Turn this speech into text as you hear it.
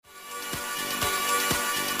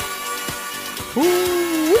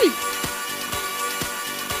Ooh-wee.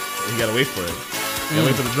 You gotta wait for it. You gotta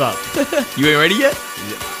wait for the drop. You ain't ready yet?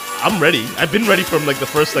 Yeah, I'm ready. I've been ready from like the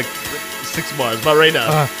first like 6 bars, but right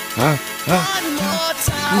now.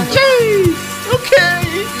 Okay.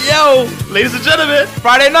 Yo, ladies and gentlemen,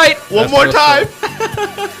 Friday night. one That's more what's time.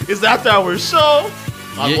 It's the After Hours show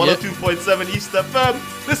on Yeah, 102.7 East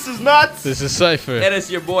FM. This is Nuts. This is Cypher. And it's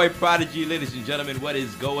your boy Prodigy, ladies and gentlemen. What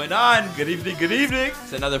is going on? Good evening, good evening.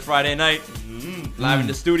 It's another Friday night. Live in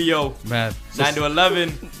the studio, Man, 9 to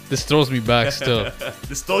 11. this throws me back still.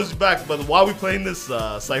 This throws you back, but why are we playing this,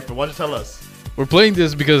 Cypher? Why don't you tell us? We're playing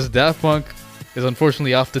this because Daft Punk is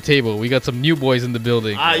unfortunately off the table. We got some new boys in the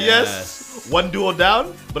building. Yes. One duo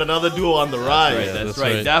down, but another duo on the rise. Right, that's that's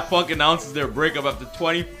right. right. Daft Punk announces their breakup after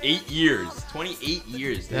 28 years. 28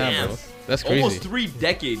 years. Damn, bro. That's crazy. Almost 3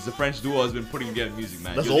 decades the French duo has been putting together music,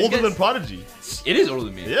 man. That's Yo, these older guys- than Prodigy. It is older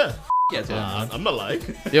than me. Yeah. Yeah, it's older. I'm not lying.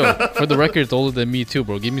 Yo, for the record, it's older than me too,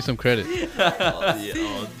 bro. Give me some credit.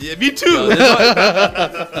 Yeah, me too.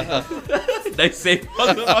 Yo, they say I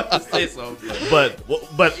was about to say something.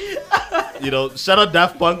 but you know, shout out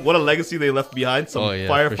Daft Punk. What a legacy they left behind. Some Oh, yeah,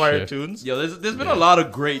 fire for sure. tunes. Yo, there's been a lot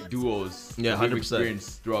of great duos. Yeah, that we've 100%.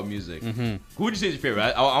 experienced throughout music. Mm-hmm. Who would you say is your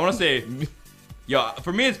favorite? I want to say, yo,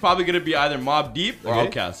 for me, it's probably gonna be either Mobb Deep or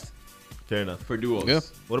Okay. Outkast Fair enough. for duos. Yeah.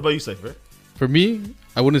 What about you, Cypher? For me,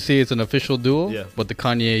 I wouldn't say it's an official duo, Yeah. but the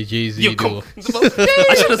Kanye Jay-Z Yo, duo.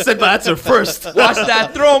 I should have said my answer first. Watch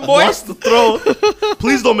that throne, boy. Watch the Throne.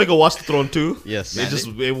 Please don't make a Watch the Throne 2. Yes.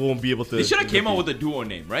 They won't be able to. They should have came out with a duo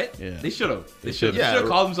name, right? Yeah. They should have. They should should've. have. Yeah.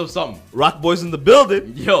 called themselves something. Rock Boys in the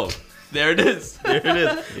building. Yo, there it is. There it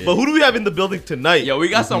is. But who do we have in the building tonight? Yo, we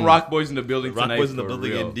got some Rock Boys in the building Rock tonight. Boys in the for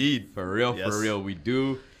building, real. indeed. For real, Yes. for real, we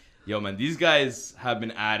do. Yo, man, these guys have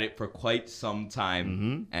been at it for quite some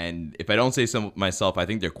time. And if I don't say so myself, I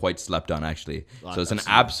think they're quite slept on, actually. So it's an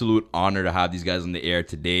absolute honor to have these guys on the air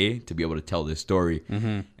today to be able to tell this story.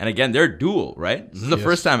 And again, they're a duo, right? This is the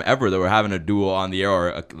first time ever that we're having a duo on the air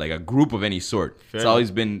or like a group of any sort. It's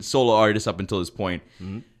always been solo artists up until this point.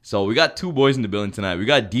 So we got 2 boys in the building tonight. We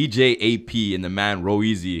got DJ AP and the man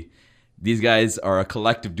Roezy. These guys are a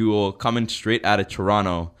collective duo coming straight out of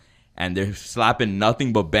Toronto. And they're slapping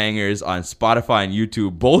nothing but bangers on Spotify and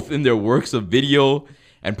YouTube, both in their works of video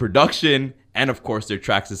and production, and of course their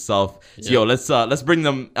tracks itself. So, yo, let's bring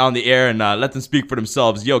them on the air and let them speak for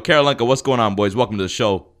themselves. Yo, Karolinka, what's going on, boys? Welcome to the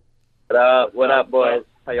show. What up, boys?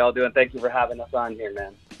 How y'all doing? Thank you for having us on here,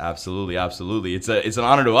 man. Absolutely, absolutely. It's an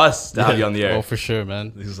honor to us to have you on the air. Oh, for sure,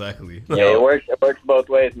 man. Exactly. Yeah, it works both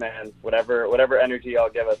ways, man. Whatever energy y'all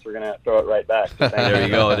give us, we're gonna throw it right back. So thank There you. we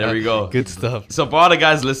go. There we go. Good stuff. So for all the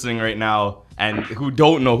guys listening right now and who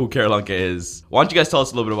don't know who Karolinka is, why don't you guys tell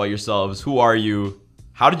us a little bit about yourselves? Who are you?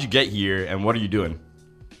 How did you get here? And what are you doing?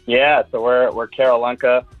 Yeah, so we're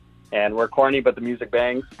Karolinka, and we're corny, but the music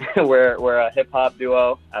bangs. we're a hip hop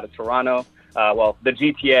duo out of Toronto. Well, the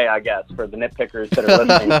GTA, I guess, for the nitpickers that are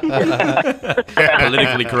listening.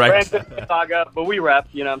 Politically correct. Brandon, Mississauga, but we rep,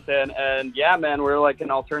 you know what I'm saying? And yeah, man, we're like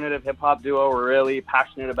an alternative hip hop duo. We're really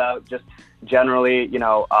passionate about just generally,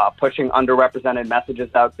 pushing underrepresented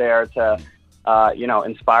messages out there to,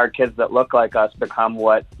 inspire kids that look like us become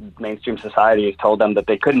what mainstream society has told them that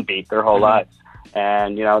they couldn't be their whole lives.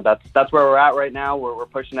 And, that's where we're at right now. We're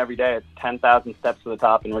pushing every day. It's 10,000 steps to the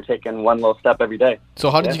top, and we're taking one little step every day. So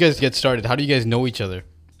how did you guys get started? How do you guys know each other?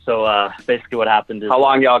 So basically, what happened is How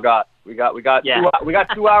long y'all got? We got Yeah. we got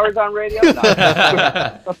 2 hours on radio.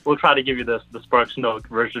 No. we'll try to give you the Sparks Milk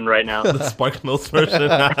version right now. The Spark Mills version.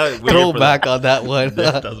 Throwback on that one.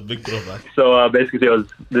 That was a big throwback. So basically,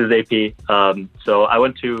 this is AP. So I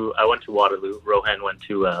went to Waterloo. Rohan went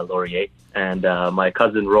to Laurier, and my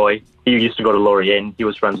cousin Roy, he used to go to Laurier, and he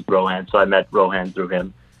was friends with Rohan. So I met Rohan through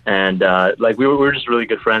him, and we were just really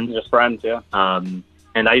good friends. Just friends, yeah.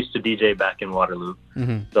 And I used to DJ back in Waterloo.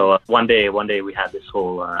 Mhm. So one day we had this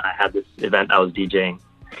whole, I had this event I was DJing.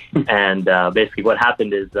 And basically what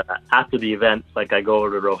happened is after the event, like I go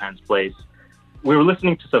over to Rohan's place, we were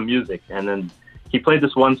listening to some music, and then he played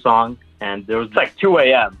this one song, and there was It's like 2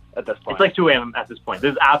 a.m. at this point. it's like 2 a.m. at this point.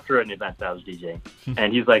 This is after an event that I was DJing.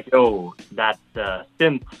 And he's like, yo, that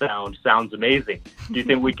synth sounds amazing. Do you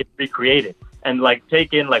think we can recreate it? And like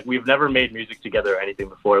take in, like we've never made music together or anything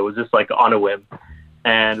before. It was just like on a whim.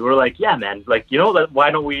 And we're like, yeah, man, like, why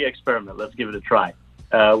don't we experiment? Let's give it a try.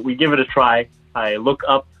 We give it a try. I look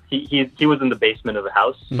up. He was in the basement of the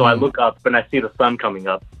house. So I look up and I see the sun coming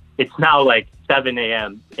up. It's now like 7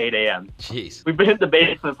 a.m., 8 a.m. Jeez. We've been in the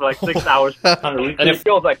basement for like 6 hours. And it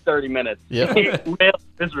feels like 30 minutes. Yeah. We failed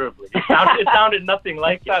miserably. It sounded nothing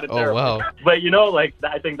like it. Oh wow. But like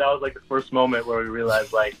I think that was like the first moment where we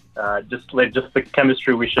realized like just the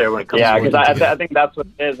chemistry we share when it comes Yeah, to because working I think that's what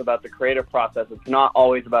it is about the creative process. It's not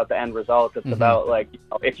always about the end result. It's about like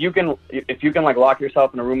if you can like lock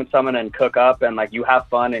yourself in a room with someone and cook up and like you have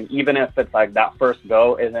fun, and even if it's like that first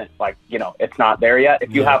go isn't like it's not there yet.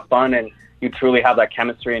 If you have fun and you truly have that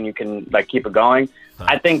chemistry and you can like keep it going,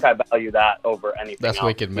 I think I value that over anything That's else.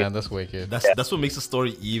 wicked, man. That's wicked. That's what makes the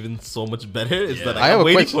story even so much better. Is that I have I'm a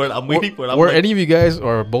waiting question. for it. I'm waiting for it. I'm Were like, any of you guys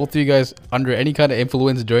or both of you guys under any kind of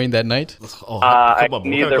influence during that night? oh, come on, bro.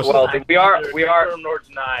 Neither. What kind Well, of question? we are Confirm nor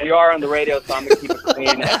deny. we are on the radio, so I'm gonna keep it clean.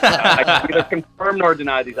 I can neither confirm nor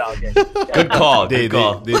deny these allegations. Good call.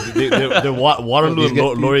 They're Waterloo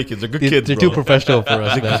and Laurier kids. They're good kids, They're bro. too professional for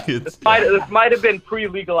us, They're man. good kids. This might have been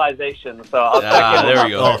pre-legalization, so I'll check it. There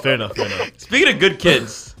we go. Oh, fair enough. Speaking of good kids,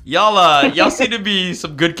 y'all seem to be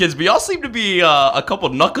some good kids, but y'all seem to be a couple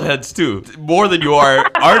knuckleheads too, more than you are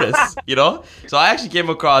artists, So I actually came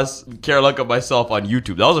across Carolunka myself on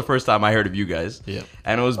YouTube. That was the first time I heard of you guys. Yeah.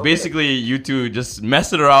 And it was basically you two just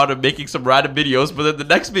messing around and making some random videos, but then the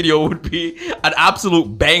next video would be an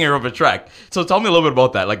absolute banger of a track. So tell me a little bit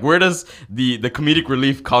about that. Like, where does the comedic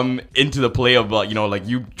relief come into the play of, like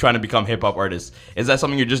you trying to become hip hop artists? Is that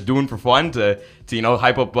something you're just doing for fun to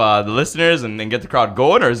hype up the listeners and get the crowd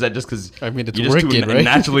going? Or is that just because I mean, it's you're just working, two right?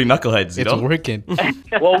 naturally knuckleheads, It's working.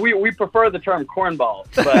 Well, we prefer the term cornball,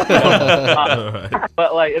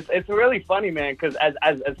 but like it's really funny, man. Because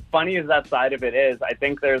as funny as that side of it is, I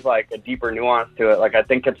think there's like a deeper nuance to it. Like I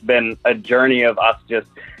think it's been a journey of us just,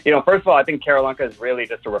 first of all, I think Carolunka is really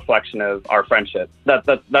just a reflection of our friendship.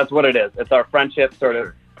 That's what it is. It's our friendship sort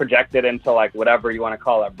of projected into like whatever you want to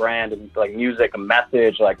call our brand, and like music, a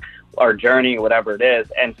message, like our journey, whatever it is.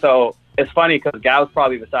 And so it's funny because Gao's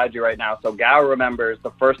probably beside you right now. So Gao remembers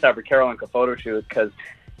the first ever Carolunka photo shoot because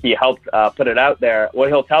he helped put it out there. What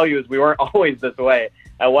he'll tell you is we weren't always this way.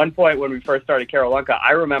 At one point when we first started Carolunka,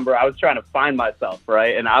 I remember I was trying to find myself,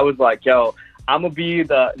 right? And I was like, yo, I'm going to be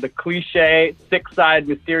the cliche, sick-side,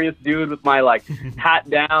 mysterious dude with my, like, hat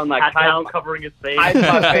down. Like hat down, covering his face. Hide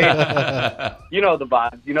my face. You know the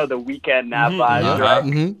vibes. You know the weekend nap vibes, right?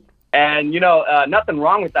 Mm-hmm. And, nothing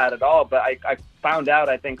wrong with that at all. But I found out,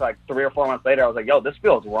 I think, like 3 or 4 months later, I was like, yo, this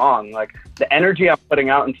feels wrong. Like, the energy I'm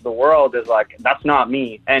putting out into the world is, like, that's not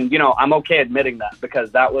me. And, I'm okay admitting that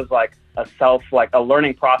because that was, like, a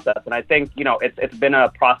learning process. And I think, it's been a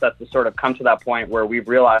process to sort of come to that point where we've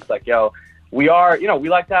realized, like, yo, we are, we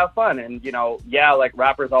like to have fun. And, like,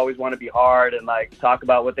 rappers always want to be hard and, like, talk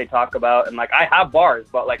about what they talk about. And, like, I have bars,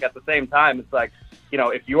 but, like, at the same time, it's like,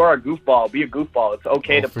 if you are a goofball, be a goofball. It's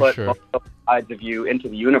okay to put both sides of you into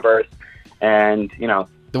the universe. And,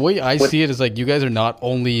 the way I see it is like you guys are not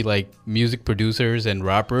only like music producers and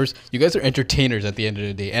rappers, you guys are entertainers at the end of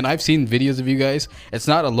the day. And I've seen videos of you guys. It's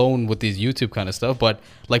not alone with these YouTube kind of stuff, but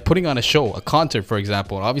like putting on a show, a concert, for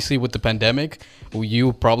example. Obviously with the pandemic,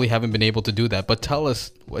 you probably haven't been able to do that. But tell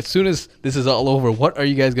us, as soon as this is all over, what are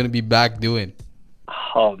you guys going to be back doing?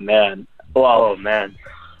 Oh, man. Well,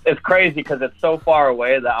 it's crazy because it's so far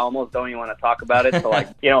away that I almost don't even want to talk about it. So, like,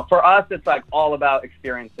 for us, it's like all about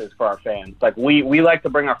experiences for our fans. Like, we like to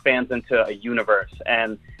bring our fans into a universe,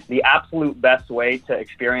 and the absolute best way to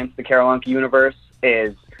experience the Carolunka universe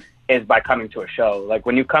is by coming to a show. Like,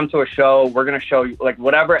 when you come to a show, we're going to show you, like,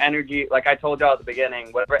 whatever energy, like I told y'all at the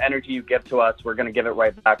beginning, whatever energy you give to us, we're going to give it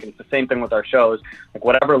right back. And it's the same thing with our shows. Like,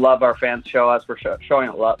 whatever love our fans show us, we're showing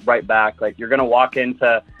it right back. Like, you're going to walk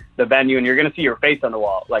into the venue and you're going to see your face on the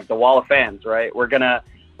wall, like the wall of fans, right? We're going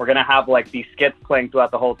to have like these skits playing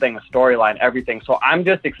throughout the whole thing, a storyline, everything. So I'm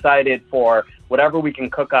just excited for whatever we can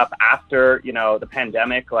cook up after, the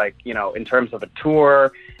pandemic, like, in terms of a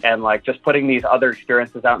tour and like just putting these other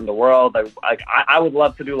experiences out in the world. Like I would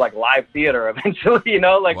love to do like live theater eventually,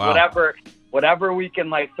 like Wow. whatever we can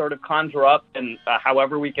like sort of conjure up and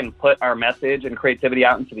however we can put our message and creativity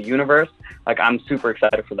out into the universe. Like, I'm super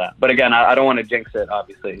excited for that. But again, I don't want to jinx it,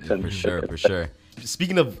 obviously. For sure.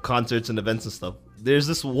 Speaking of concerts and events and stuff, there's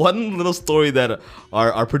this one little story that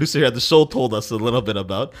our producer here at the show told us a little bit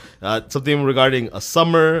about. Something regarding a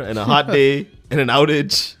summer and a hot day and an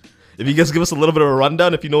outage. If you guys give us a little bit of a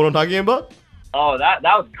rundown, if you know what I'm talking about. Oh, that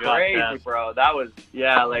was crazy, bro. That was,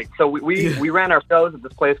 so we ran our shows at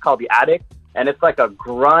this place called The Attic. And it's like a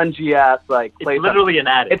grungy ass like place. It's literally an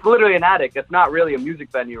attic. It's literally an attic. It's not really a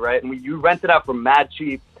music venue, right? And you rent it out for mad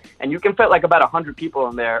cheap, and you can fit like about 100 people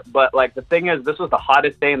in there. But like the thing is, this was the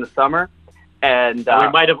hottest day in the summer, And we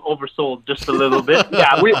might have oversold just a little bit.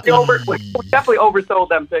 Yeah, we definitely oversold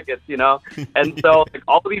them tickets, you know. And so like,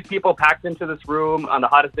 all of these people packed into this room on the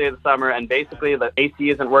hottest day of the summer, and basically the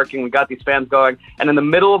AC isn't working. We got these fans going, and in the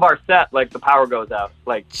middle of our set, like the power goes out.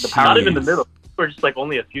 Like the power, not even in the middle. We're just like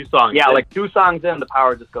only a few songs. Yeah, in. like 2 songs in, the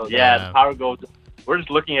power just goes out. Yeah, the power goes. We're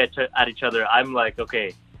just looking at each other. I'm like,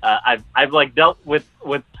 okay. I've like dealt with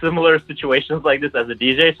similar situations like this as a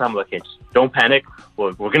DJ, so I'm like, hey, just don't panic.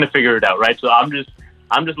 We're gonna figure it out, right? So I'm just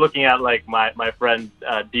looking at like my friend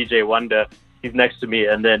DJ Wanda. He's next to me,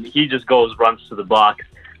 and then he just runs to the box.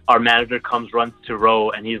 Our manager runs to Ro,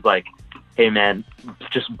 and he's like, hey man,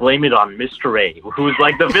 just blame it on Mr. A, who's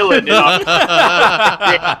like the villain. You know?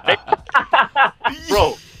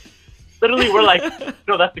 Bro, literally, we're like,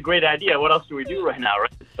 no, that's a great idea. What else do we do right now,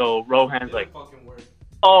 right? So Rohan's like,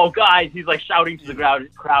 oh guys, he's like shouting to the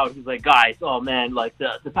crowd. He's like, guys, oh man, like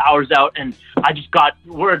the power's out, and I just got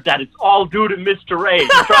word that it's all due to Mr. A. He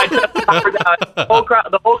tried to shut the power down.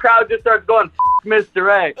 The whole crowd just starts going, F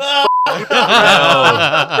Mr. A.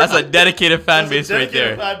 That's a dedicated fan base right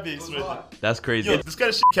there. That's crazy. Yo, this kind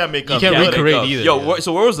of shit can't make You up. can't Yeah, recreate either. Yo,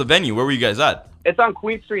 so where was the venue? Where were you guys at? It's on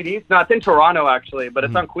Queen Street East. No, it's in Toronto actually, but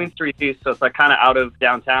it's on Queen Street East, so it's like kind of out of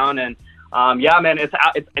downtown. And yeah, man, it's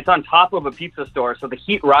on top of a pizza store, so the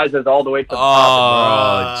heat rises all the way to the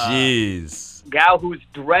top. Oh, jeez. Gal who's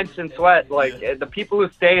drenched in sweat, like the people who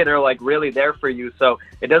stay, they're like really there for you. So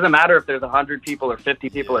it doesn't matter if there's 100 people or 50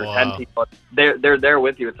 people or 10 people. They're there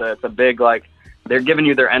with you. It's a big like they're giving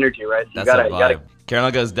you their energy, right? So That's you gotta.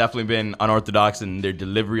 Karanlaka has definitely been unorthodox in their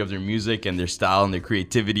delivery of their music and their style and their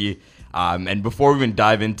creativity. And before we even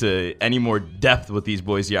dive into any more depth with these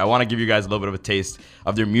boys here, I want to give you guys a little bit of a taste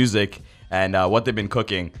of their music and what they've been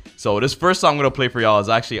cooking. So this first song I'm going to play for y'all is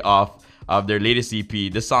actually off of their latest EP.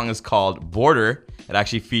 This song is called Border. It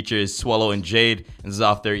actually features Swallow and Jade. And this is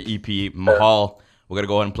off their EP, Mahal. We're going to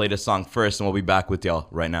go ahead and play this song first, and we'll be back with y'all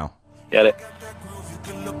right now. Get it.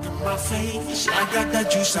 Look at my face. I got that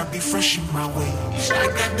juice, I be fresh in my ways. I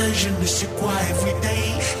got that je ne sais quoi every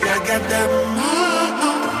day. I got that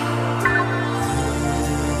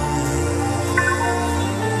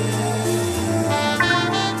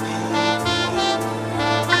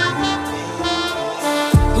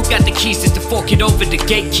got the keys just to fork it over the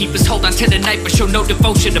gatekeepers. Hold on to the night but show no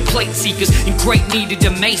devotion to plate seekers. In great need of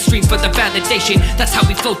the mainstream for the validation. That's how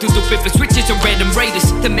we flow through the rivers, riches and random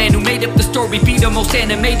raiders. The man who made up the story be the most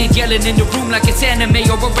animated, yelling in the room like it's anime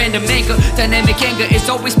or a random manga. Dynamic anger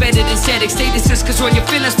is always better than static statuses, cause when your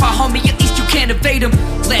feelings fall, homie, at least you can't evade them.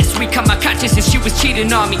 Last week on my conscience and she was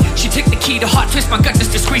cheating on me. She took the key to heart, twist my gut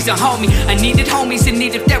just to squeeze a homie. I needed homies and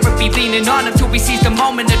needed therapy, leaning on until we seize the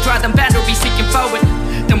moment to draw them boundaries, seeking forward.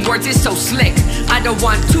 Them words is so slick. I don't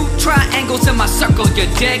want 2 triangles in my circle, you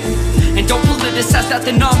dig? And don't politicize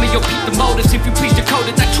nothing on me, you'll peep the motives. If you please decode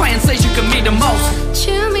it, that translation can mean the most.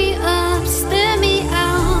 Chew me up, spit me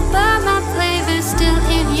out, but my flavor's still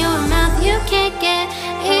in your mouth. You can't get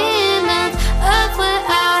enough of what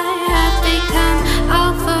I have become.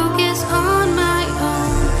 I'll focus on my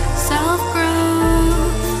own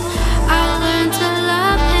self-growth. I learned to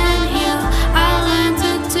love and heal. I learned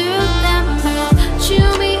to do them both. Chew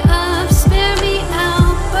me up, spit me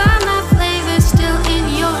out, but my flavor's still in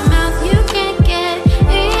your mouth. You can't get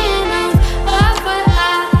enough of what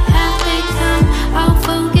I have become. I'll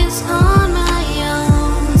focus on my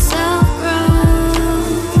own self-growth.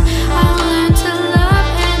 I learned to love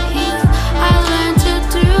and heal. I learned to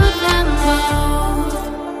do them both.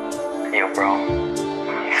 Yo, bro.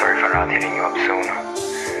 Sorry for not hitting you up sooner.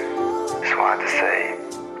 Just wanted to say,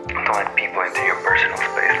 don't let people into your personal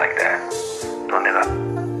space like that. Don't ever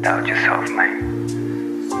doubt yourself, man.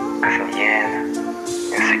 Because in the end,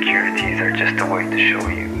 insecurities are just a way to show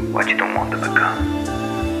you what you don't want to become.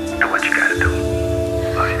 Do what you gotta do.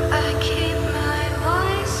 Love you. I keep my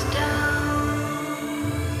voice down,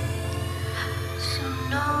 so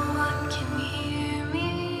no one can hear me.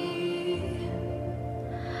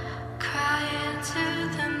 Cry into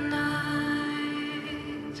the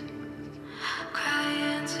night, cry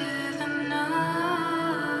into the night.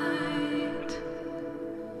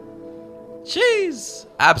 Jeez.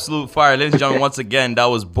 Absolute fire. Ladies and gentlemen, once again, that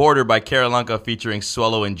was Border by Karanlaka featuring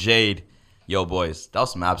Swallow and Jade. Yo, boys, that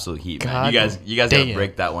was some absolute heat, man. You guys gotta damn.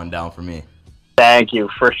 break that one down for me. Thank you,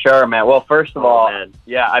 for sure, man. Well, first of all, man.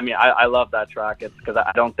 yeah, I mean, I love that track. It's because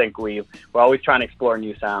I don't think we're always trying to explore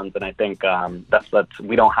new sounds, and I think that's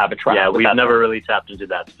we don't have a track. Yeah, with we've that never sound. really tapped into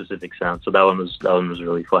that specific sound, so that one was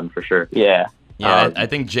really fun for sure. Yeah. Yeah, I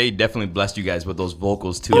think Jay definitely blessed you guys with those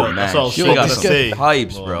vocals too, man. That's what I was She so got gonna some say.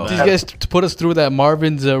 pipes, Oh, bro. man. These guys to put us through that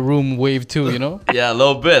Marvin's room wave too, you know? Yeah, a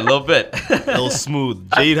little bit. A little smooth.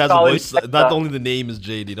 Jade has a Solid. voice. Not only the name is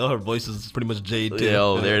Jade, you know, her voice is pretty much Jade too.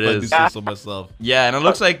 Yo, there it If I do is. say so myself. Yeah, and it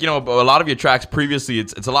looks like, you know, a lot of your tracks previously,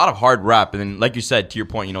 it's a lot of hard rap. And then, like you said, to your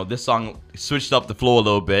point, you know, this song switched up the flow a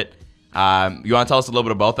little bit. You want to tell us a little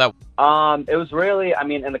bit about that? It was really, I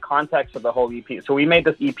mean, in the context of the whole EP. So we made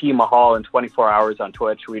this EP Mahal in 24 hours on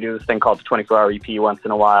Twitch. We do this thing called the 24-hour EP once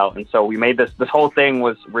in a while. And so we made this whole thing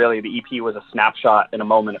was really, the EP was a snapshot in a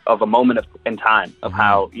moment in time of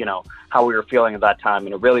how, you know, how we were feeling at that time.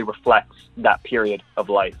 And it really reflects that period of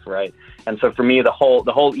life, right? And so for me, the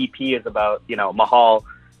whole EP is about, you know, Mahal,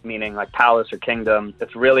 meaning like palace or kingdom.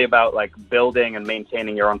 It's really about like building and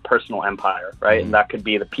maintaining your own personal empire, right? And that could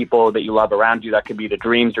be the people that you love around you. That could be the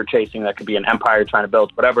dreams you're chasing. That could be an empire you're trying to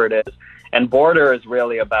build, whatever it is. And Border is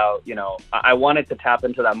really about, you know, I wanted to tap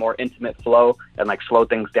into that more intimate flow and like slow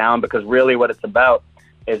things down, because really what it's about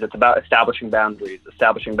is it's about establishing boundaries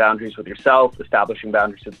with yourself, establishing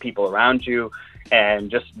boundaries with people around you, and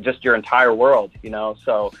just your entire world, you know?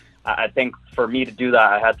 So I think for me to do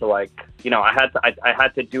that, I had to like, you know, I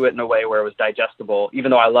had to do it in a way where it was digestible.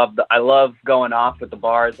 Even though I love going off with the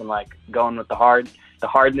bars and like going with the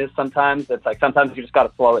hardness. Sometimes it's like sometimes you just got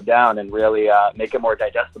to slow it down and really make it more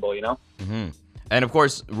digestible, you know. Mm-hmm. And of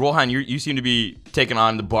course, Rohan, you seem to be taking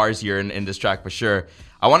on the bars here in this track for sure.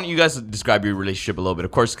 I want you guys to describe your relationship a little bit,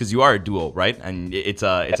 of course, because you are a duo, right? And it's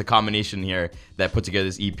a combination here that put together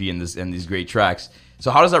this EP and these great tracks.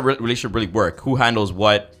 So how does that relationship really work? Who handles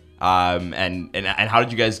what? And how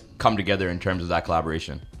did you guys come together in terms of that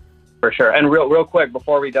collaboration? For sure. And real quick,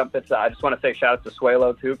 before we jump into that, I just want to say shout out to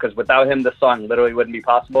Suelo too, because without him, this song literally wouldn't be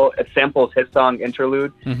possible. It samples his song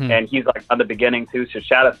Interlude, and he's like on the beginning too, so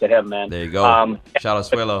shout out to him, man. There you go. Shout out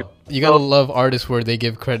Suelo. You gotta love artists where they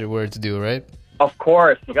give credit where it's due, right? Of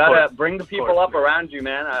course, you gotta bring the people up around you,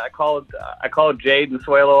 man. I called Jade and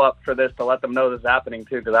Suelo up for this to let them know this is happening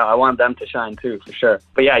too, because I want them to shine too, for sure.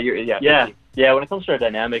 But yeah. When it comes to our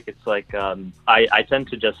dynamic, it's like I tend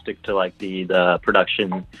to just stick to like the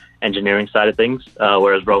production engineering side of things,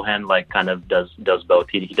 whereas Rohan like kind of does both.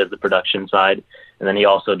 He does the production side, and then he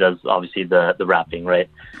also does obviously the rapping, right?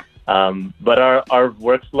 But our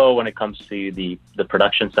workflow when it comes to the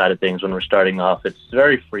production side of things, when we're starting off, it's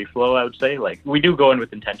very free flow, I would say. Like we do go in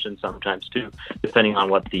with intention sometimes too, depending on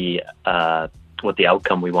what the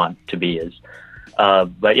outcome we want to be is.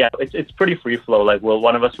 But yeah, it's pretty free flow. Like,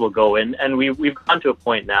 one of us will go in, and we've gone to a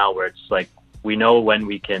point now where it's like we know when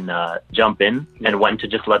we can jump in and when to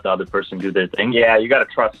just let the other person do their thing. Yeah, you got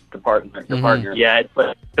to trust the partner. Yeah,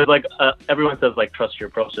 it's like everyone says like trust your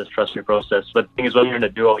process. But the thing is, when you're in a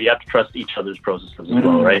duo, you have to trust each other's processes as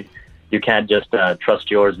well, right? You can't just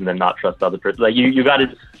trust yours and then not trust the other person. Like you got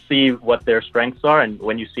to see what their strengths are, and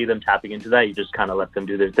when you see them tapping into that, you just kind of let them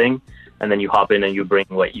do their thing. And then you hop in and you bring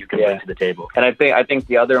what you can bring to the table. And I think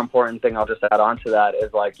the other important thing I'll just add on to that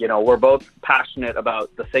is like, you know, we're both passionate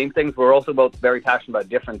about the same things. We're also both very passionate about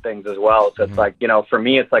different things as well. So it's like, you know, for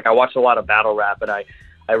me, it's like I watch a lot of battle rap, and I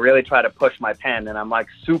really try to push my pen, and I'm like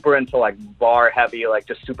super into like bar heavy, like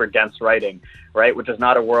just super dense writing, right? Which is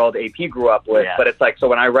not a world AP grew up with, but it's like, so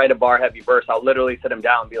when I write a bar heavy verse, I'll literally sit him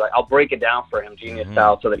down and be like, I'll break it down for him genius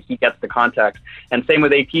style so that he gets the context. And same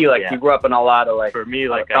with AP, like he grew up in a lot of like, for me,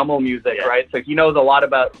 like Tamil music, right? So he knows a lot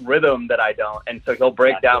about rhythm that I don't. And so he'll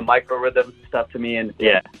break down micro rhythms and stuff to me. And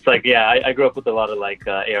it's like, I grew up with a lot of like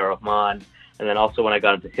A.R. Rahman. And then also when I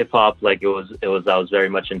got into hip hop, like I was very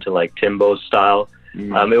much into like Timbo's style. It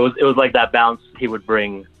was like that bounce he would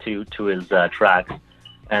bring to his tracks,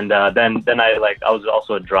 and then I was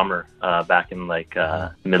also a drummer back in like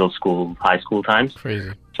middle school, high school times.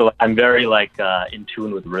 Crazy. So I'm very like in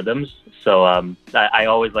tune with rhythms. So I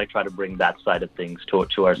always like try to bring that side of things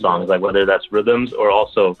to our songs, like whether that's rhythms or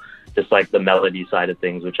also just like the melody side of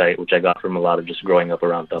things, which I got from a lot of just growing up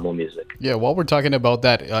around Tamil music. Yeah, while we're talking about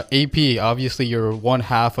that, AP, obviously you're one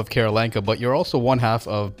half of Karalanka, but you're also one half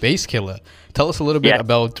of Basskilla. Tell us a little bit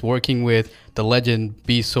about working with the legend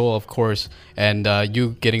B Soul, of course, and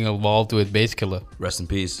you getting involved with Basskilla. Rest in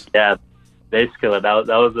peace. Yeah, Basskilla. That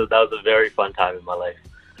was a very fun time in my life.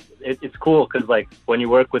 It's cool because like when you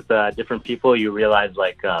work with different people, you realize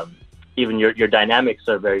like even your dynamics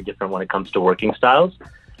are very different when it comes to working styles.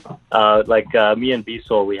 Me and B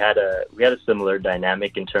Soul, we had a similar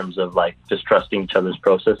dynamic in terms of like just trusting each other's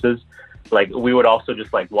processes. Like we would also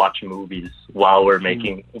just like watch movies while we're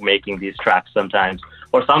making these tracks sometimes,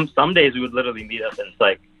 or some days we would literally meet up and it's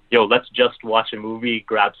like yo, let's just watch a movie,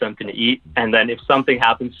 grab something to eat, and then if something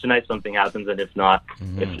happens tonight, something happens, and if not,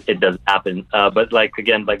 if it doesn't happen. But like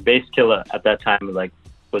again, like Bass Killer at that time like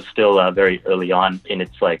was still very early on in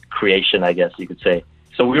its like creation, I guess you could say.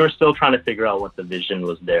 So we were still trying to figure out what the vision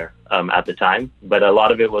was there at the time. But a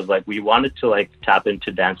lot of it was like we wanted to like tap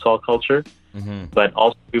into dancehall culture, but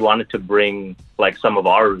also we wanted to bring like some of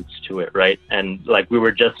our roots to it, right? And like we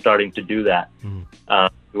were just starting to do that.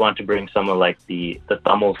 We want to bring some of like the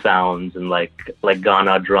Tamil sounds and like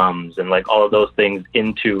Ghana drums and like all of those things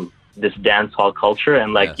into this dance hall culture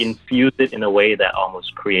and like infuse it in a way that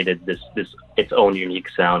almost created this its own unique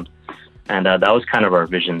sound. And that was kind of our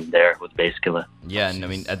vision there with Bass Killer. Yeah, and I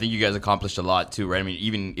mean, I think you guys accomplished a lot too, right? I mean,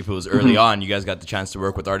 even if it was early on, you guys got the chance to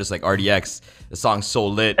work with artists like RDX. The song So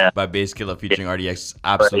Lit by Bass Killer featuring RDX,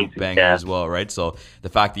 absolute banger as well, right? So the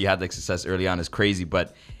fact that you had like success early on is crazy.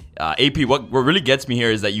 But AP, what really gets me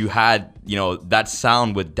here is that you had, you know, that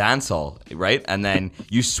sound with dancehall, right? And then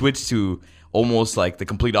you switched to almost like the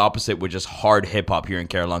complete opposite with just hard hip hop here in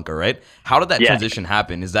Karolinka, right? How did that transition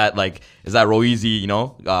happen? Is that real easy, you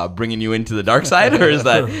know, bringing you into the dark side, or is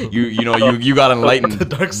that you got enlightened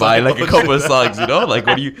by like a couple of songs, you know? Like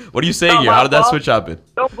what are you saying here? How did that switch happen?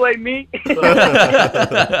 Don't blame me.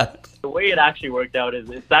 The way it actually worked out is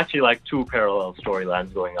it's actually like two parallel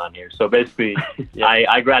storylines going on here. So basically,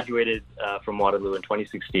 I graduated from Waterloo in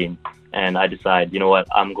 2016, and I decided, you know what,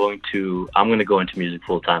 I'm going to go into music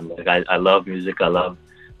full time. Like I love music, I love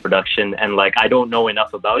production, and like I don't know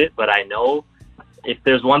enough about it, but I know if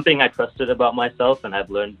there's one thing I trusted about myself and I've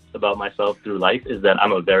learned about myself through life is that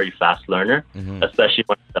I'm a very fast learner, especially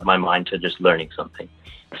when I set my mind to just learning something.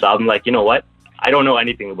 So I'm like, you know what? I don't know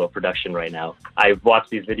anything about production right now. I've watched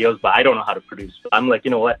these videos, but I don't know how to produce. I'm like, you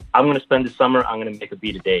know what? I'm going to spend the summer. I'm going to make a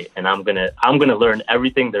beat a day, and I'm going to learn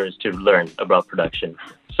everything there is to learn about production.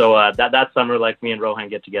 So that summer, like me and Rohan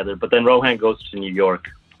get together, but then Rohan goes to New York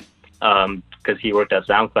because he worked at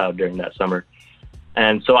SoundCloud during that summer.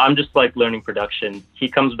 And so I'm just like learning production. He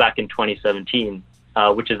comes back in 2017,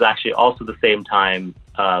 which is actually also the same time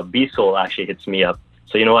B-Soul actually hits me up.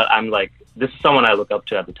 So you know what? I'm like, this is someone I look up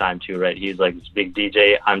to at the time too, right? He's like this big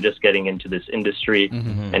DJ. I'm just getting into this industry,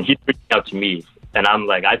 and he's reaching out to me, and I'm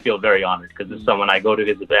like, I feel very honored because this is someone I go to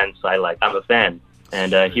his events. I'm a fan,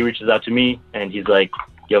 and he reaches out to me, and he's like,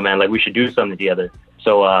 yo man, like we should do something together.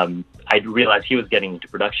 So I realized he was getting into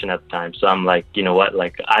production at the time, so I'm like, you know what?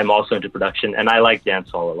 Like I'm also into production, and I like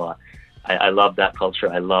dancehall a lot. I love that culture.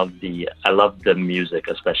 I love the music,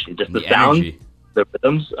 especially just the sound. Energy. The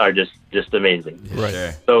rhythms are just amazing. Right.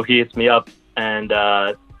 Sure. So he hits me up, and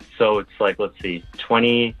so it's like, let's see,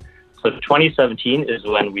 2017 is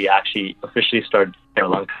when we actually officially started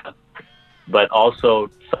Karolinka. But also,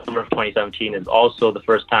 summer of 2017 is also the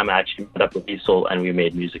first time I actually met up with B-Soul and we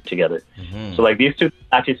made music together. So like these two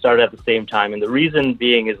actually started at the same time, and the reason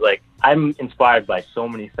being is like I'm inspired by so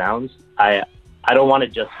many sounds. I don't want to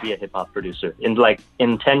just be a hip hop producer. In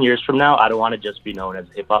 10 years from now, I don't want to just be known as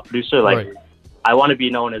a hip hop producer. Like. Right. I want to be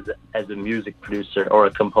known as a music producer or a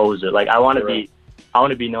composer. Like I want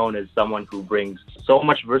to be known as someone who brings so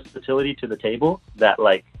much versatility to the table that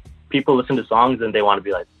like people listen to songs and they want to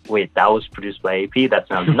be like, wait, that was produced by AP. That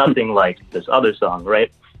sounds nothing like this other song,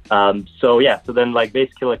 right? So then like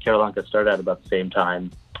Bass Killer Karolinka started at about the same time.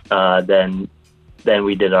 Then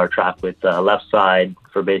we did our track with Left Side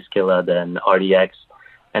for Bass Killer, then RDX,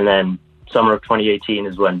 and then summer of 2018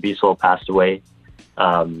 is when B-Soul passed away.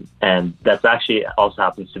 And that's actually also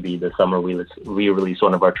happens to be the summer we released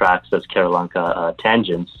one of our tracks that's Karolinka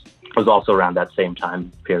Tangents. It was also around that same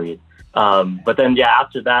time period. But then,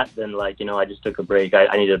 after that, then like, you know, I just took a break.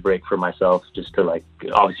 I needed a break for myself just to like,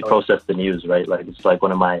 obviously process the news, right? Like it's like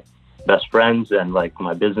one of my best friends and like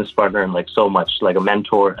my business partner and like so much like a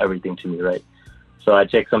mentor, everything to me, right? So I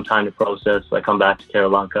take some time to process. I come back to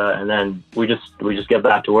Karolinka and then we just get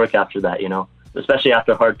back to work after that, you know. Especially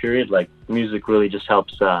after a hard period, like music really just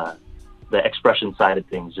helps the expression side of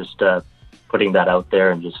things, just putting that out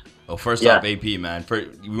there and just. Well, first off, AP, man,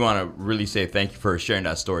 we want to really say thank you for sharing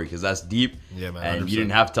that story because that's deep. Yeah, man. And 100%. You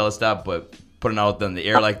didn't have to tell us that, but putting it out in the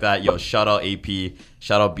air like that, yo, shout out AP,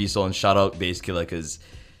 shout out B-Soul, and shout out Bass Killer because,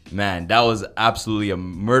 man, that was absolutely a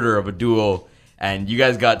murder of a duo. And you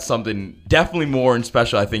guys got something definitely more and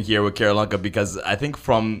special, I think, here with Karolinka because I think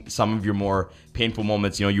from some of your more painful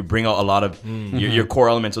moments, you know, you bring out a lot of your core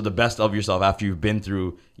elements or the best of yourself after you've been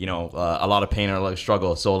through, you know, a lot of pain and a lot of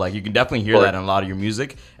struggle. So, like, you can definitely hear that in a lot of your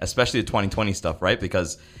music, especially the 2020 stuff, right?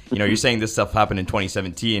 Because, you know, you're saying this stuff happened in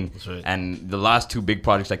 2017. Right. And the last two big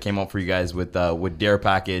projects that came out for you guys with Dare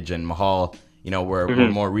Package and Mahal, you know, were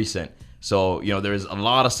more recent. So, you know, there's a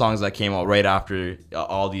lot of songs that came out right after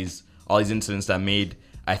all these incidents that made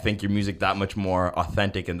I think your music that much more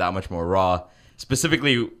authentic and that much more raw.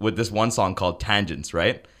 Specifically with this one song called Tangents,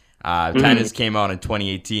 right? Tangents came out in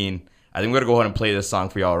 2018. I think we're going to go ahead and play this song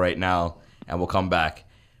for y'all right now, and we'll come back.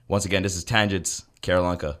 Once again, this is Tangents,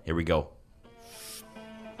 Karolinka. Here we go.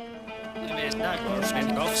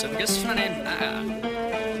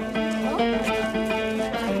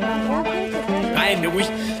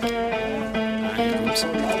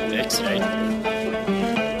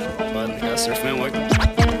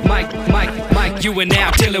 Mike, you are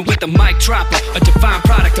now dealing with the mic dropper, a divine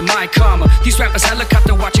product of my karma. These rappers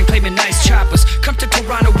helicopter watching, claiming nice choppers. Come to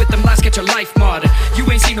Toronto with them lies, get your life martyr. You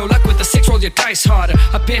ain't seen no luck with the 6, roll your dice harder.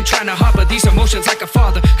 I've been trying to harbor these emotions like a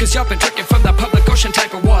father, cause y'all been drinking from the public ocean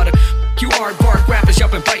type of water. You aardvark rappers, y'all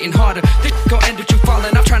been biting harder. This gon' end with you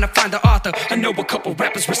falling, I'm trying to find the author. I know a couple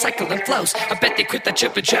rappers recycling flows. I bet they quit that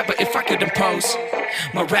jibber jabber if I could impose.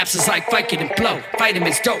 My raps is like Viking and blow.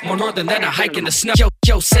 Vitamins dope, more northern than a hike in the snow.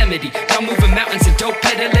 Yosemite, y'all moving mountains and dope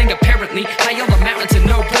peddling. Apparently, high on the mountains and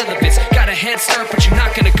no relevance. Got a head start, but you're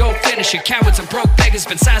not gonna go finish it. Cowards and broke beggars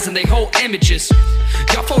been sizing they whole images.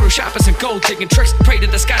 Y'all photoshoppers and gold digging tricks. Pray to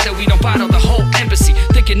the sky that we don't bottle the whole embassy.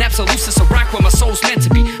 Thinking Absolusis a rock where my soul's meant to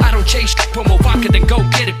be. I don't chase shit, put more vodka than go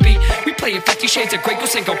get it beat. We playing 50 Shades of Grey,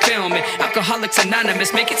 Goose and go film it. Alcoholics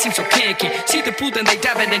Anonymous, make it seem so kinky. See the pool, then they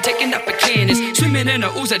dive in and taking up a canvas. Swimming in a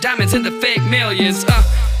ooze of diamonds in the fake millions.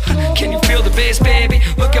 Can you feel the bass, baby?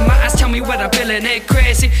 Look in my eyes, tell me what I'm feeling, ain't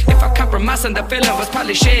crazy. If I compromise on the feeling was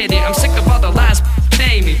probably shady. I'm sick of all the lies,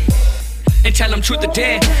 name me and tell them truth or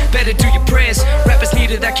dare. Better do your prayers. Rappers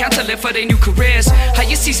needed that counseling for their new careers. How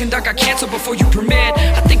your season dog got canceled before you premiered.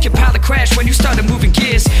 I think your pilot crashed when you started moving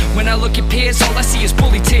gears. When I look at peers, all I see is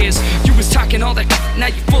bully tears. You was talking all that, now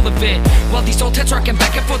you full of it. While these old heads rocking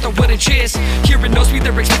back and forth on wooden chairs. Hearing those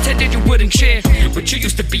lyrics pretended you wouldn't share. But you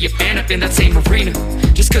used to be a fan up in that same arena.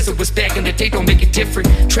 Just cause it was back in the day don't make it different.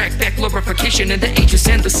 Track back glorification and the age is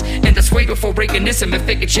endless. And that's way before Reaganism and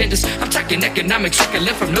fake agendas. I'm talking economics, drinking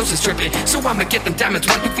left from noses dripping. So I'ma get them diamonds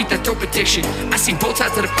while you feed that dope addiction. I seen both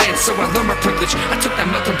sides of the fence, so I learned my privilege. I took that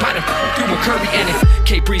melting pot and threw a curry in it.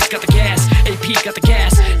 K-Breeze got the gas, AP got the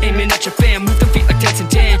gas. Aiming at your fam, move them feet like Tenzin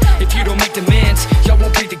Dan. If you don't meet demands, y'all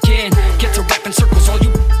won't breathe again. Get to rapping circles, all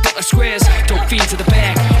you like squares. Dope feed to the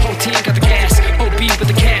back, whole team got the gas. OB with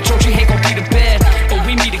the catch, OG ain't gon' beat in bed. Oh,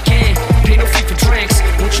 we meet again, pay no fee for drinks.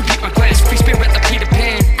 Won't you beat my glass, free spirit like Peter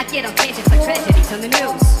Pan. I get on tangents like tragedies on the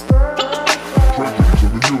news.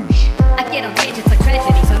 I get on tangents like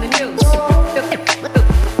tragedies on the news.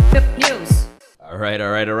 All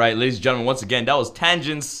right. Ladies and gentlemen, once again, that was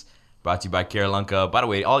Tangents, brought to you by Karolinka. By the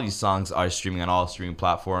way, all these songs are streaming on all streaming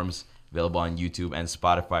platforms, available on YouTube and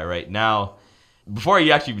Spotify right now. Before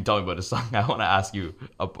you actually even tell me about the song, I want to ask you,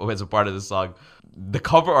 as a part of the song, the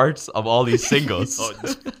cover arts of all these singles.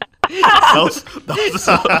 I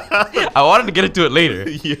wanted to get into it later.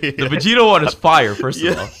 The Vegito one is fire, first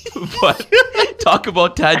of all. But talk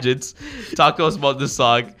about Tangents. Talk to us about this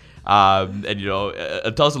song. And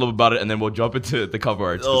tell us a little bit about it, and then we'll jump into the cover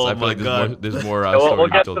arts. Oh I feel like there's more. We'll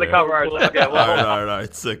get to the cover arts. Okay, all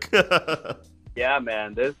right, sick. Yeah,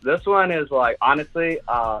 man. This one is like, honestly,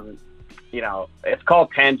 it's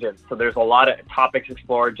called Tangents, so there's a lot of topics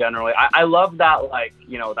explored generally. I love that, like,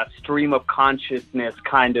 that stream of consciousness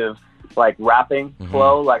kind of like rapping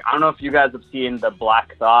flow. Like, I don't know if you guys have seen the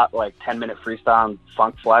Black Thought, like 10-minute freestyle and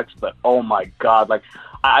Funk Flex, but oh my God, like,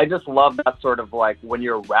 I just love that sort of like when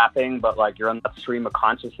you're rapping, but like you're on that stream of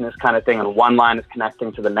consciousness kind of thing, and one line is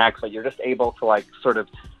connecting to the next. Like, you're just able to like sort of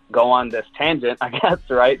go on this tangent, I guess,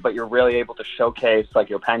 right? But you're really able to showcase like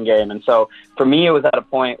your pen game. And so for me, it was at a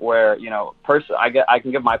point where, I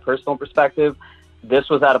can give my personal perspective. This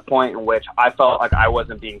was at a point in which I felt like I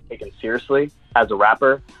wasn't being taken seriously as a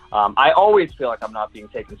rapper. I always feel like I'm not being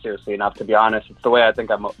taken seriously enough, to be honest. It's the way I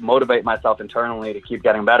think I motivate myself internally to keep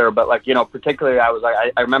getting better. But like, particularly I was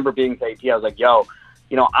like, I remember being to AP, I was like, yo,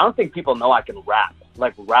 I don't think people know I can rap,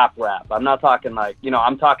 like rap. I'm not talking like,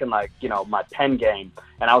 I'm talking like, my pen game.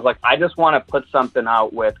 And I was like, I just want to put something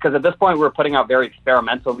out with, because at this point we were putting out very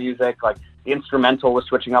experimental music, like the instrumental was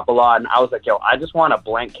switching up a lot. And I was like, yo, I just want a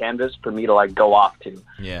blank canvas for me to like go off to.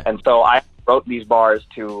 Yeah. And so I wrote these bars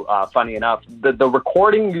to, funny enough, the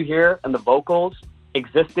recording you hear and the vocals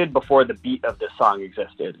existed before the beat of this song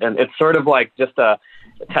existed. And it's sort of like just a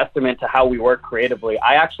testament to how we work creatively.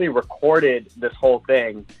 I actually recorded this whole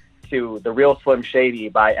thing to The Real Slim Shady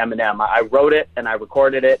by Eminem. I wrote it and I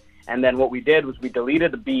recorded it. And then what we did was we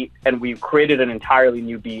deleted the beat and we created an entirely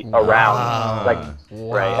new beat around. Like,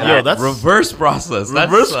 right. And Yo, that's reverse process.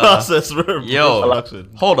 Reverse process.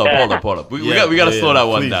 Hold up. We got to slow that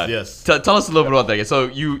one down. Yes. Tell us a little bit about that. So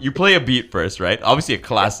you play a beat first, right? Obviously a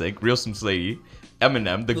classic, Real Slim Shady.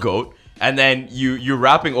 Eminem, the GOAT, and then you're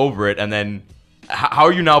rapping over it, and then how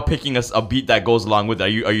are you now picking a beat that goes along with it?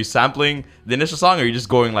 Are you sampling the initial song, or are you just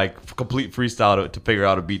going like complete freestyle to figure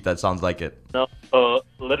out a beat that sounds like it? No,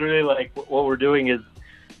 literally, like what we're doing is,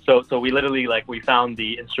 so we literally like we found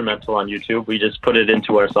the instrumental on YouTube. We just put it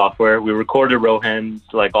into our software. We recorded Rohan's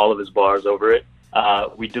like all of his bars over it.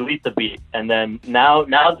 We delete the beat, and then now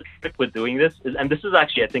the trick with doing this is, and this is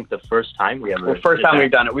actually I think the first time we ever. The first time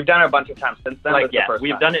we've done it. We've done it a bunch of times since then. Like yeah,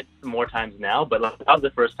 we've done it more times now, but like, that was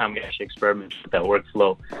the first time we actually experimented with that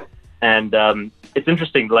workflow. And it's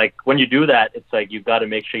interesting. Like when you do that, it's like you've got to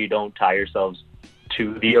make sure you don't tie yourselves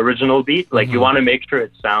to the original beat. Like you want to make sure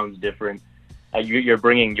it sounds different. You're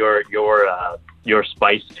bringing your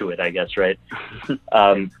spice to it, I guess, right?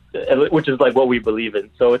 Which is like what we believe in.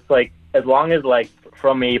 So it's like, as long as like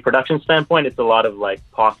from a production standpoint, it's a lot of like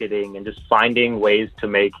pocketing and just finding ways to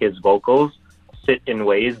make his vocals sit in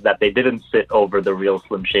ways that they didn't sit over the real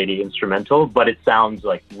Slim Shady instrumental, but it sounds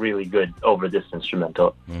like really good over this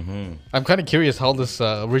instrumental. I'm kind of curious how this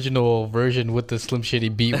original version with the Slim Shady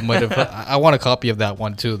beat might have. I want a copy of that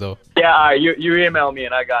one too, though. Yeah, you email me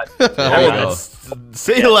and I got.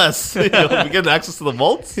 Say less. We get access to the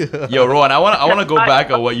vault. Yo, Rohan, I want to go back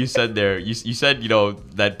on what you said there. You said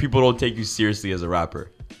that people don't take you seriously as a rapper,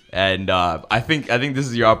 and I think this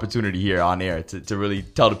is your opportunity here on air to really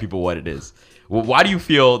tell the people what it is. Well, why do you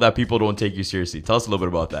feel that people don't take you seriously? Tell us a little bit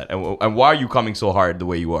about that, and why are you coming so hard the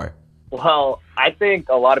way you are? Well, I think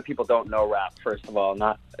a lot of people don't know rap. First of all,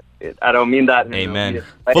 I don't mean that. Amen.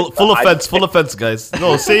 Full offense, guys.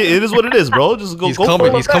 No, say it is what it is, bro. Just go. He's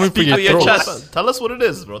coming for your throat. Chest. Tell us what it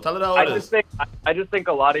is, bro. Tell it how it is. I just think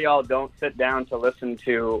a lot of y'all don't sit down to listen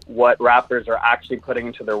to what rappers are actually putting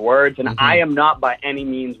into their words, and I am not by any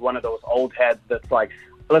means one of those old heads that's like,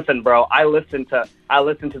 listen, bro, I listen to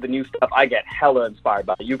the new stuff. I get hella inspired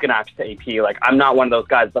by it. You can ask to AP. Like, I'm not one of those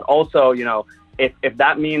guys. But also, if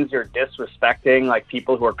that means you're disrespecting like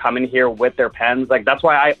people who are coming here with their pens, like that's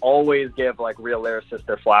why I always give like real lyricists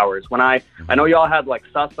their flowers. When I know y'all had like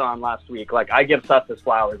Sus on last week, like I give Sus his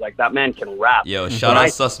flowers. Like that man can rap. Yo, shout out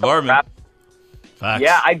Sus Varman. Facts.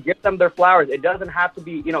 Yeah, I give them their flowers. It doesn't have to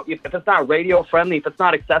be, if it's not radio friendly, if it's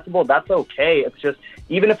not accessible, that's okay. It's just,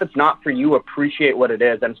 even if it's not for you, appreciate what it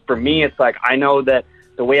is. And for me, it's like, I know that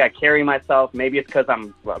the way I carry myself, maybe it's because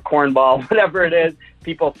I'm a cornball, whatever it is,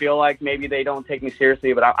 people feel like maybe they don't take me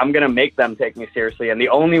seriously, but I'm going to make them take me seriously. And the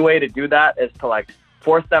only way to do that is to like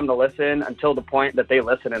force them to listen until the point that they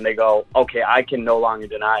listen and they go, okay, I can no longer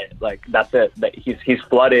deny it. Like, that's it. That he's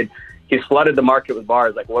flooded the market with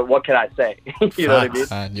bars. Like, what can I say? You know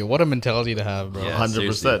what I mean? What a mentality to have, bro.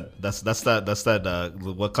 100%. That's that.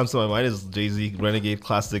 What comes to my mind is Jay-Z Renegade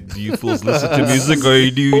Classic. Do you fools listen to music, or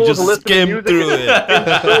do you just skim through it?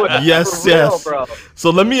 Yes. Bro. So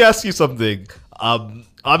let me ask you something.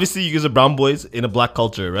 Obviously, you guys are brown boys in a black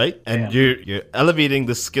culture, right? And you're elevating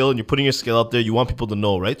the skill and you're putting your skill out there. You want people to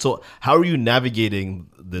know, right? So how are you navigating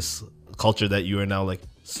this culture that you are now like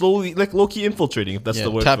slowly, like low-key infiltrating, if that's the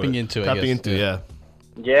word. Tapping into,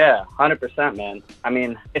 100%, man. I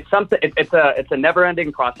mean, it's something. It's a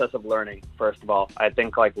never-ending process of learning. First of all, I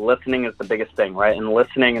think like listening is the biggest thing, right? And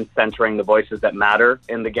listening and centering the voices that matter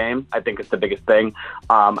in the game, I think is the biggest thing.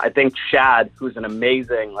 I think Shad, who's an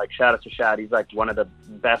amazing, like shout out to Shad, he's like one of the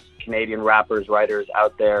best Canadian rappers, writers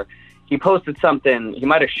out there. He posted something, he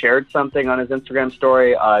might have shared something on his Instagram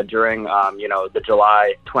story during, the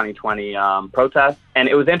July 2020 protest. And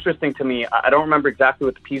it was interesting to me. I don't remember exactly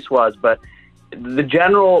what the piece was, but the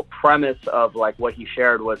general premise of like what he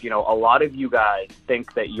shared was, a lot of you guys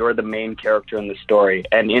think that you're the main character in the story.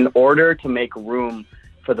 And in order to make room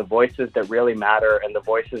for the voices that really matter and the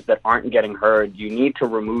voices that aren't getting heard, you need to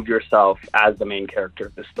remove yourself as the main character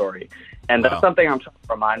of the story. And that's something I'm trying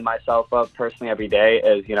to remind myself of personally every day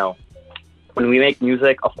is, when we make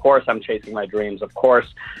music, of course I'm chasing my dreams. Of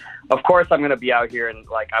course I'm going to be out here and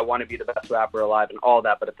like I want to be the best rapper alive and all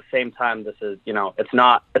that. But at the same time, this is, it's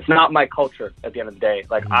not my culture at the end of the day.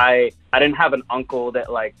 Like I didn't have an uncle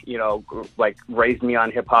that like raised me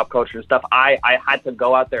on hip hop culture and stuff. I had to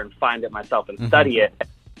go out there and find it myself and study it.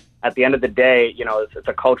 At the end of the day, it's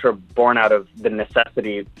a culture born out of the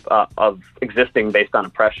necessity of existing based on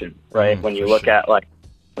oppression, right? When you look at like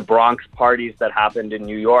the Bronx parties that happened in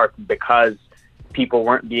New York because people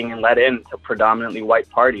weren't being let in to predominantly white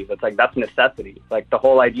parties. It's like, that's necessity. Like the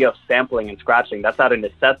whole idea of sampling and scratching, that's out of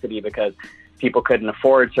necessity because people couldn't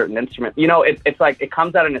afford certain instruments. It's like, it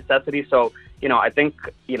comes out of necessity. So, I think,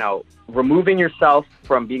 removing yourself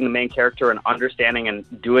from being the main character and understanding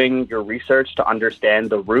and doing your research to understand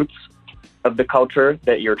the roots of the culture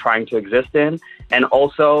that you're trying to exist in. And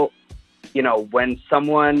also, when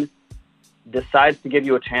someone decides to give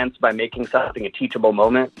you a chance by making something a teachable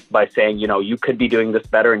moment, by saying, you know, you could be doing this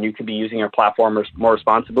better and you could be using your platform more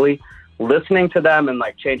responsibly, listening to them and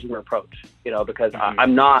like changing your approach, you know, because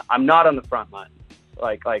I'm not on the front line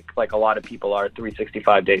like a lot of people are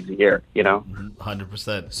 365 days a year, you know.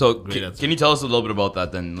 100%. So can you tell us a little bit about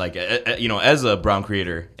that then? Like, you know, as a brown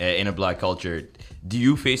creator in a black culture, do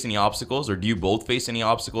you face any obstacles, or do you both face any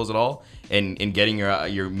obstacles at all in getting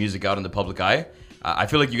your music out in the public eye? I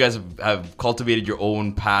feel like you guys have cultivated your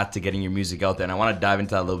own path to getting your music out there, and I want to dive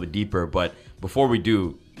into that a little bit deeper. But before we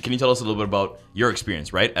do, can you tell us a little bit about your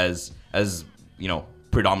experience, right? As you know,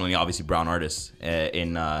 predominantly obviously brown artists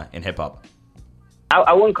in hip hop.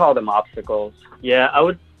 I wouldn't call them obstacles. Yeah, I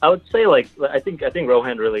would say, like, I think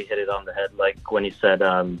Rohan really hit it on the head, like when he said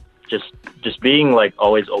just being like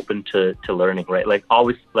always open to learning, right? Like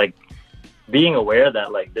always like being aware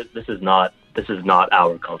that like this is not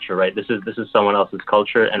our culture, right? This is someone else's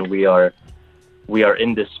culture, and we are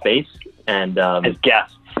in this space and as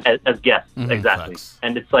guests. As guests, exactly. Facts.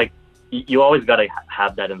 And it's like you always got to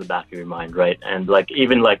have that in the back of your mind, right? And like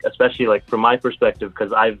even like especially like from my perspective,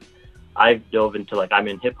 because I've dove into, like, I'm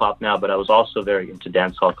in hip hop now, but I was also very into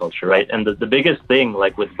dancehall culture, right? And the biggest thing,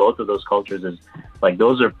 like, with both of those cultures is, like,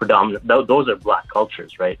 those are black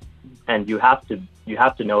cultures, right? And you have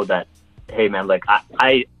to know that, hey, man, like,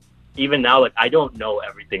 I even now, like, I don't know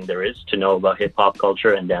everything there is to know about hip hop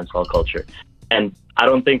culture and dancehall culture. And I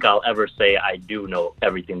don't think I'll ever say I do know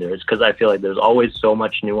everything there is, because I feel like there's always so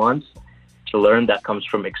much nuance to learn that comes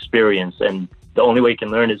from experience, and the only way you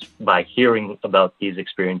can learn is by hearing about these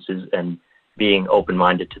experiences and being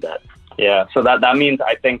open-minded to that. Yeah, so that means,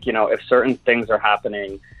 I think, you know, if certain things are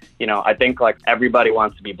happening, you know, I think like everybody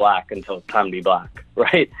wants to be black until it's time to be black,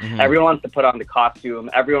 right? Everyone wants to put on the costume.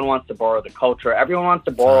 Everyone wants to borrow the culture. Everyone wants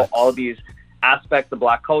to borrow all these aspects of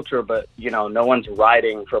black culture, but, you know, no one's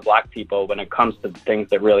riding for black people when it comes to the things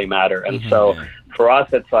that really matter. And so for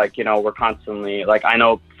us, it's like, you know, we're constantly, like, I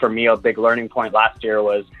know for me, a big learning point last year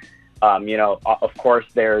was, you know, of course,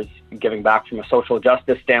 there's giving back from a social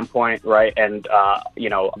justice standpoint, right? And, you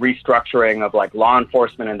know, restructuring of like law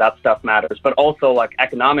enforcement and that stuff matters, but also like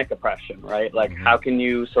economic oppression, right? Like how can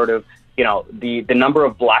you sort of, you know, the number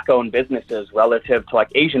of black owned businesses relative to like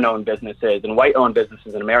Asian owned businesses and white owned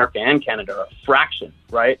businesses in America and Canada are a fraction,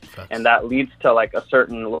 right? And that leads to like a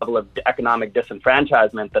certain level of economic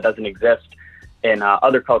disenfranchisement that doesn't exist in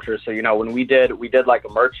other cultures. So, you know, when we did like a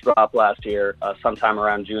merch drop last year, sometime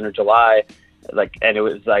around June or July, like, and it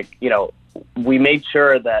was like, you know, we made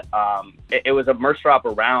sure that it was a merch drop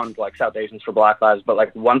around like South Asians for Black Lives. But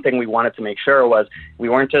like one thing we wanted to make sure was we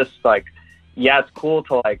weren't just like, yeah, it's cool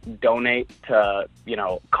to like donate to, you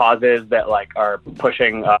know, causes that like are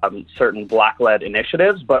pushing certain black-led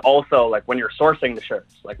initiatives, but also like when you're sourcing the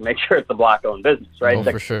shirts, like make sure it's a black-owned business, right? Oh,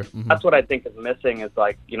 like, for sure. That's what I think is missing is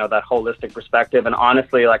like, you know, that holistic perspective. And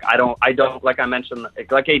honestly, like I don't like I mentioned,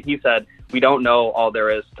 like AT said, we don't know all there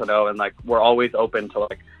is to know, and like we're always open to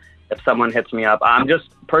like if someone hits me up. I'm just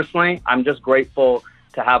grateful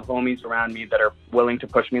to have homies around me that are willing to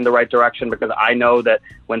push me in the right direction, because I know that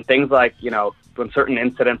when things like, you know, when certain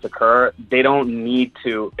incidents occur, they don't need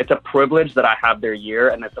to, it's a privilege that I have their ear,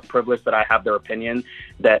 and it's a privilege that I have their opinion,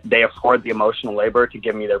 that they afford the emotional labor to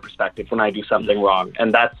give me their perspective when I do something wrong.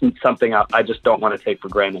 And that's something I just don't want to take for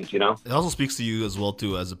granted, you know? It also speaks to you as well,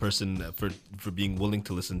 too, as a person for being willing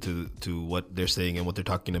to listen to what they're saying and what they're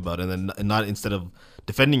talking about, and then not instead of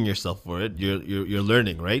defending yourself for it, you're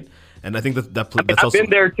learning, right? And I think that's I've also been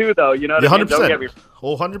there too, though. You know what I mean? 100%. Don't get me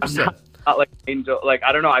whole 100%. Not like angel. Like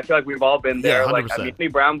I don't know. I feel like we've all been there. Yeah, like I mean,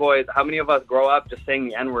 brown boys. How many of us grow up just saying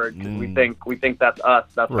the N-word because we think that's us.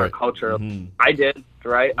 That's our culture. I did,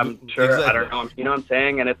 right? I'm sure. Exactly. I don't know. You know what I'm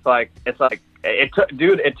saying? And it's like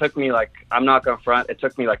it took me like, I'm not gonna front. It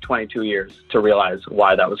took me like 22 years to realize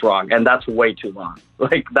why that was wrong, and that's way too long.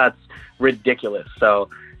 Like that's ridiculous. So,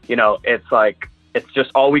 you know, it's like. It's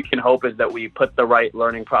just all we can hope is that we put the right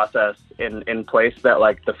learning process in place that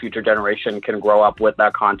like the future generation can grow up with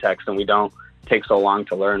that context, and we don't take so long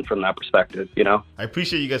to learn from that perspective, you know? I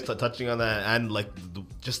appreciate you guys touching on that, and like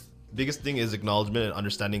just biggest thing is acknowledgement and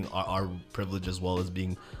understanding our privilege as well as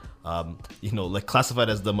being, you know, like classified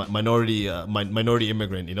as the minority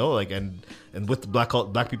immigrant, you know, like and with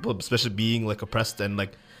black people especially being like oppressed, and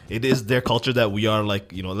like it is their culture that we are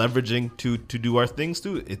like, you know, leveraging to do our things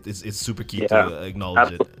too. It's super key to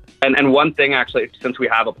acknowledge it. And one thing actually, since we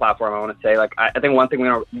have a platform, I want to say like I think one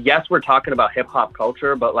thing yes, we're talking about hip hop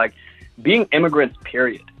culture, but like being immigrants,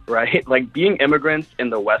 period, right? Like being immigrants in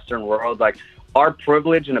the Western world, like our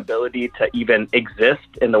privilege and ability to even exist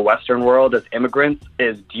in the Western world as immigrants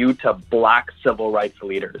is due to Black civil rights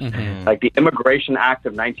leaders. Like the Immigration Act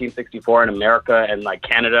of 1964 in America, and like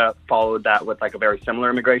Canada followed that with like a very similar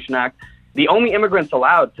Immigration Act. The only immigrants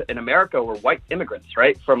allowed in America were white immigrants,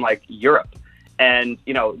 right, from like Europe. And,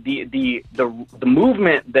 you know, the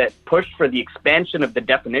movement that pushed for the expansion of the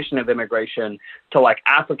definition of immigration to like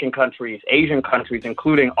African countries, Asian countries,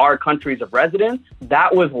 including our countries of residence,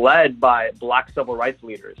 that was led by Black civil rights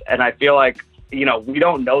leaders. And I feel like, you know, we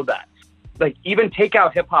don't know that. Like, even take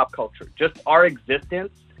out hip hop culture, just our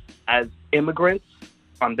existence as immigrants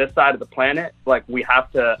on this side of the planet, like we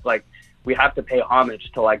have to pay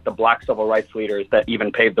homage to like the Black civil rights leaders that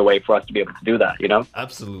even paved the way for us to be able to do that, you know?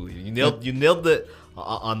 Absolutely. You nailed it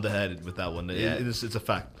on the head with that one. It's a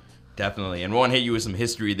fact. Definitely. And Ron hit you with some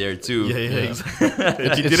history there too. Yeah.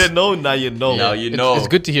 If you didn't know, now you know. Now you know. It's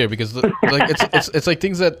good to hear because like it's like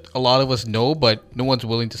things that a lot of us know, but no one's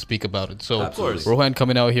willing to speak about it. So of course. Rohan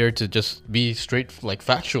coming out here to just be straight, like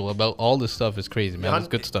factual about all this stuff is crazy, man. It's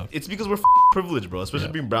good stuff. It's because we're privileged, bro. Especially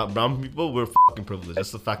being brown people, we're privileged.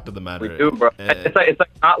 That's the fact of the matter. We do, bro. It's like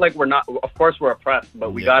not like we're not. Of course, we're oppressed,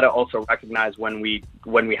 but we gotta also recognize when we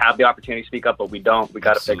have the opportunity to speak up, but we don't. We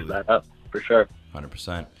gotta fix that up for sure.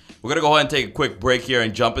 100%. We're going to go ahead and take a quick break here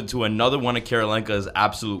and jump into another one of Karolinka's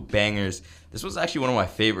absolute bangers. This was actually one of my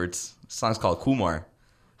favorites. This song's called Kumar.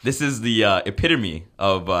 This is the epitome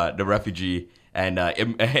of the refugee and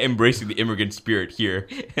embracing the immigrant spirit here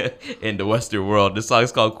in the Western world. This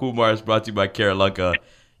song's called Kumar. It's brought to you by Karolinka.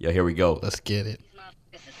 Yo, here we go. Let's get it.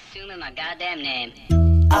 Just assuming my goddamn name.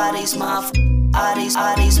 Adis muff, Adis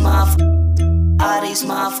muff, Adis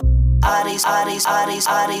muff,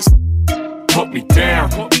 Adis. Put me down,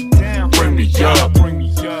 bring me up.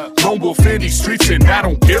 Lone wolf in these streets and I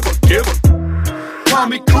don't give a. Call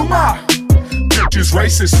me Kumar, bitches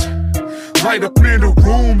racist. Light up in the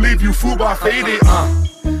room, leave you fooled by faded.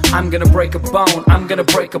 I'm gonna break a bone, I'm gonna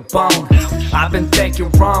break a bone. I've been thinking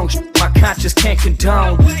wrong, my conscience can't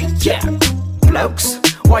condone. Yeah, blokes,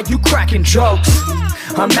 why you cracking jokes?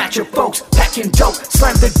 I'm at your folks, packing dope,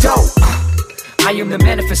 slam the dope. I am the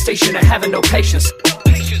manifestation of having no patience.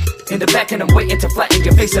 In the back and I'm waiting to flatten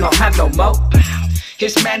your face and I'll have no mo.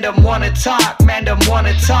 His man don't wanna talk, man don't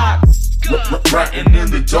wanna talk. Ratting in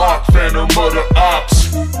the dark, phantom of the ops.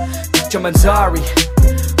 Jamanzari,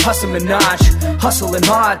 hustle Minaj, hustling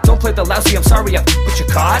hard. Don't play the lousy, I'm sorry, I with your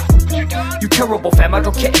card. You terrible fam, I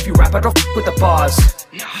don't care if you rap, I don't with the bars.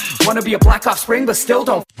 Wanna be a black offspring, but still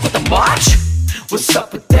don't with the march. What's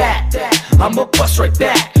up with that? I'm a bust right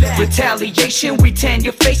back. Retaliation, we tan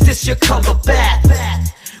your face, this your color bath.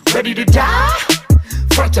 Ready to die?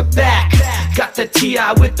 Front to back. Got the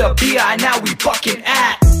T.I. with the B.I. Now we bucking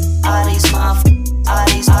at Adis muff,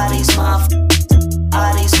 Adis muff,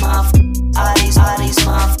 Adis muff, Adis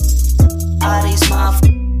muff, Adis muff,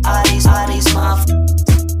 Adis muff,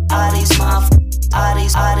 Adis muff,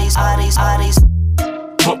 Adis.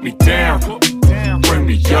 Put me down, bring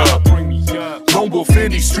me up. Lone wolf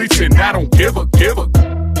in these streets and I don't give a.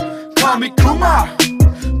 Call me Kumar,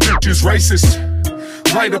 bitches racist.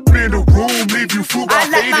 Light up in the room, leave you fooled by I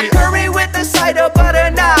like my faded. curry with the side of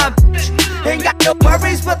butter naan. Ain't got no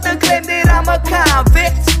worries but the claim that I'm a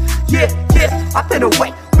convict. Yeah, I've been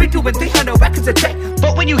away. We doing 300 records a day.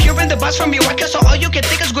 But when you hearing the buzz from your records, so all you can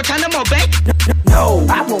think is Guantanamo Bay. No,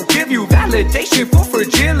 I won't give you validation for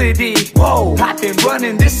fragility. Whoa, I've been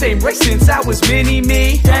running this same race since I was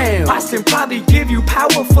mini-me. Damn, Boston probably give you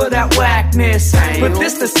power for that whackness. Damn. But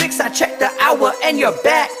this the 6, I check the hour and you're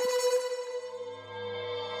back.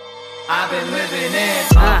 I've been living in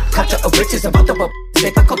culture of riches and multiple.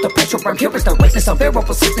 They fuck up the pressure. I'm here as the witness of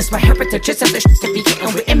variable sickness. My heritage is and the shit to be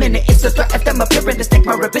getting with imminent. It's the threat of them appearing to stick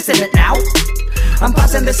my revisit it now. I'm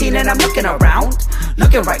pausing the scene and I'm looking around.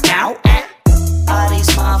 Looking right now at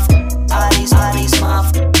Adis muff, Adis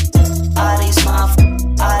muff, Adis muff,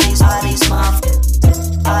 Adis muff,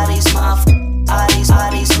 Adis muff,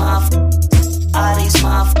 Adis muff, Adis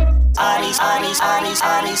muff,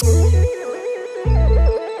 Adis.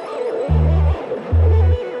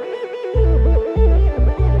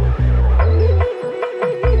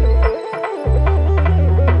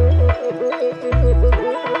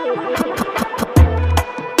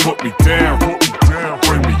 Put me down,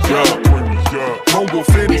 bring me up. Lone wolf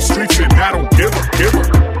in these streets and I don't give a.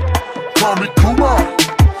 Call me Kumar,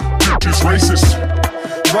 bitches racist.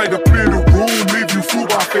 Light up in the room, leave you fooled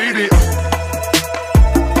by faded.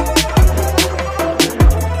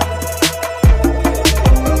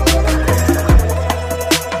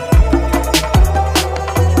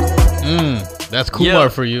 That's Kumar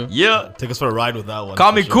for you. Yeah. Take us for a ride with that one.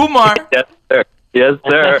 Call me Kumar. Yes, sir. Yes,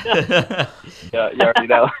 sir. Yeah, you already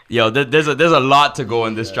know. Yo, there's a lot to go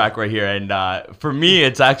in this track right here, and for me,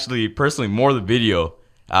 it's actually personally more the video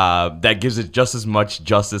that gives it just as much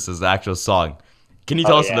justice as the actual song. Can you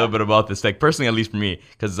tell us a little bit about this? Like personally, at least for me,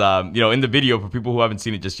 because in the video, for people who haven't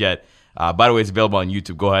seen it just yet, by the way, it's available on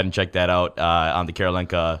YouTube. Go ahead and check that out on the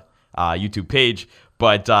Karolinka YouTube page.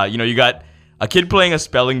 But you got a kid playing a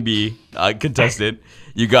spelling bee contestant.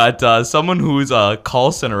 You got someone who's a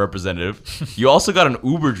call center representative. You also got an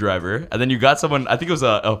Uber driver, and then you got someone. I think it was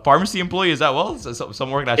a pharmacy employee. Is that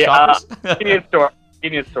someone working at Shoppers? Convenience store.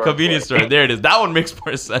 Convenience store. There it is. That one makes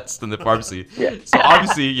more sense than the pharmacy. Yeah. So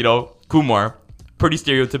obviously, Kumar, pretty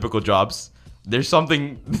stereotypical jobs. There's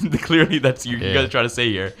something clearly that you guys are trying to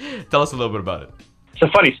say here. Tell us a little bit about it. It's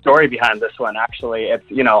a funny story behind this one, actually. It's,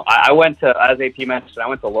 I went to, as AP mentioned, I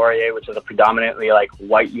went to Laurier, which is a predominantly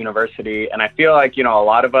white university. And I feel like, a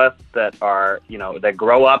lot of us that are, that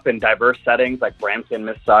grow up in diverse settings like Brampton,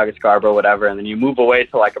 Mississauga, Scarborough, whatever. And then you move away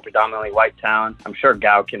to a predominantly white town. I'm sure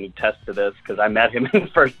Gao can attest to this because I met him in the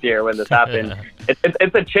first year when this happened.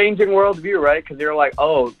 It's a changing worldview, right? Because you're like,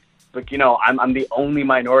 oh, I'm the only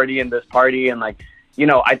minority in this party. And I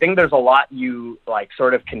think there's a lot you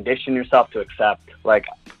sort of condition yourself to accept.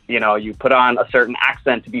 You put on a certain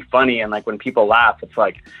accent to be funny, and when people laugh, it's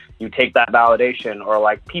you take that validation,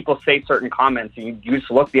 or people say certain comments and you just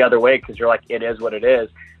look the other way because you're it is what it is.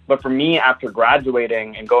 But for me, after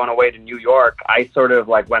graduating and going away to New York, I sort of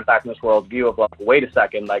went back in this worldview of wait a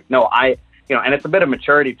second, no, and it's a bit of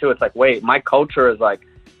maturity too. It's wait, my culture is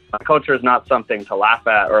my culture is not something to laugh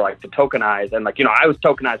at or to tokenize. And I was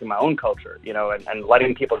tokenizing my own culture, and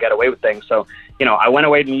letting people get away with things. So, I went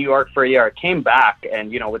away to New York for a year. I came back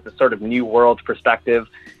and, with this sort of new world perspective.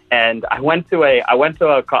 And I went to a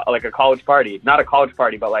college party, not a college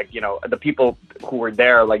party, but the people who were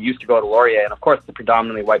there used to go to Laurier, and of course the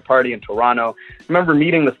predominantly white party in Toronto. I remember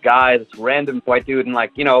meeting this guy, this random white dude, and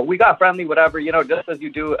we got friendly, whatever, just as you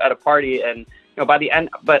do at a party. And by the end,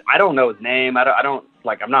 but I don't know his name. I don't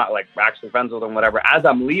I'm not actually friends with him, whatever. As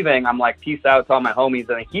I'm leaving, I'm peace out to all my homies,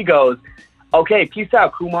 and he goes, okay, peace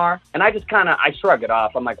out, Kumar. And I just I shrug it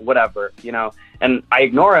off. I'm whatever, and I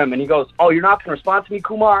ignore him, and he goes, oh, you're not going to respond to me,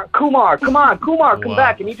 Kumar? Kumar, come on, Kumar, come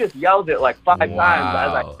back. And he just yells it 5 times as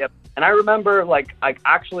I get. And I remember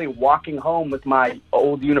actually walking home with my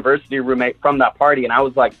old university roommate from that party, and I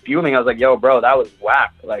was fuming. I was yo, bro, that was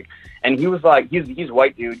whack. And he was he's a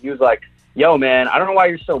white dude. He was yo, man, I don't know why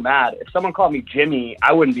you're so mad. If someone called me Jimmy,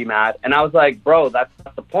 I wouldn't be mad. And I was bro, that's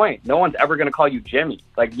the point. No one's ever going to call you Jimmy.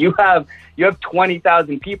 You have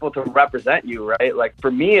 20,000 people to represent you, right?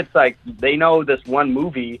 For me, it's they know this one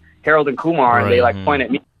movie, Harold and Kumar, and they point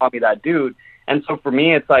at me and call me that dude. And so for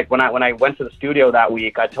me, it's when I went to the studio that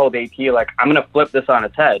week, I told AP, I'm going to flip this on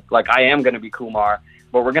its head. I am going to be Kumar,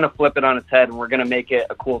 but we're going to flip it on its head, and we're going to make it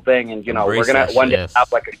a cool thing. And, we're going to one day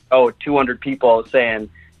have a show, 200 people saying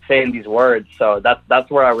these words. So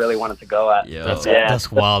that's where I really wanted to go at. Yeah,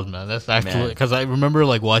 that's wild, man. That's actually because I remember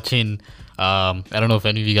watching. I don't know if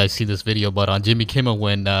any of you guys see this video, but on Jimmy Kimmel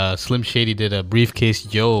when Slim Shady did a Briefcase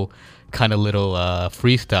Joe kind of little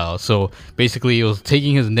freestyle. So basically, it was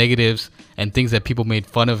taking his negatives and things that people made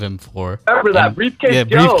fun of him for. Remember that Briefcase Joe? Yeah,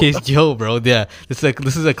 Briefcase Joe, bro. Yeah, this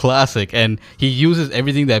is a classic, and he uses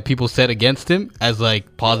everything that people said against him as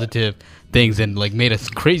positive things and made a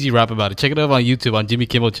crazy rap about it. Check it out on YouTube on Jimmy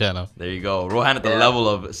Kimmel channel. There you go. Rohan at the level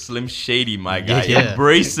of Slim Shady, my guy.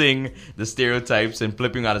 Embracing the stereotypes and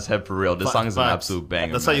flipping on his head for real. This song is an absolute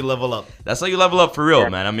banger. That's how you level up. That's how you level up for real,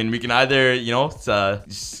 man. I mean, we can either,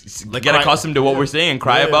 get accustomed to what we're saying and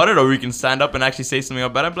cry about it, or we can stand up and actually say something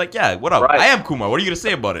about it and be yeah, what up? Right. I am Kumar. What are you going to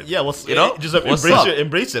say about it? Yeah, just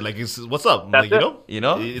embrace it. What's up?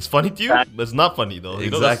 It's funny to you, but it's not funny, though.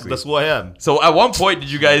 Exactly. That's who I am. So at one point, did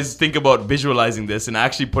you guys think about visualizing this and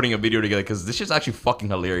actually putting a video together? Because this shit's actually fucking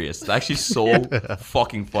hilarious. It's actually so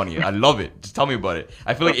fucking funny. I love it. Just tell me about it.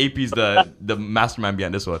 I feel like AP's the mastermind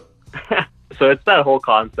behind this one. So it's that whole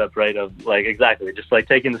concept, right, of exactly just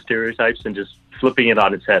taking the stereotypes and just flipping it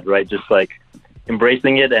on its head, right? Just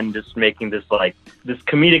embracing it and just making this this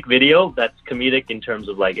comedic video that's comedic in terms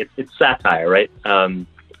of it's satire, right?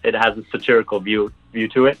 It has a satirical view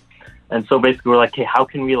to it. And so basically we're hey, how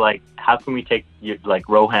can we take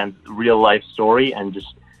Rohan's real life story and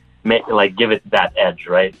just make give it that edge,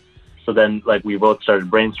 right? So then we both started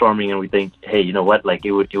brainstorming, and we think, hey, you know what?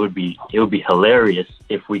 It would be hilarious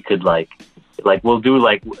if we could we'll do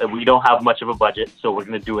we don't have much of a budget, so we're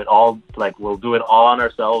gonna do it all we'll do it all on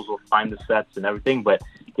ourselves. We'll find the sets and everything, but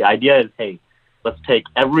the idea is, hey, let's take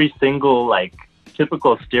every single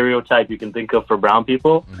typical stereotype you can think of for brown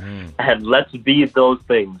people, and let's be those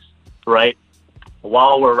things. Right,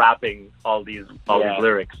 while we're rapping all these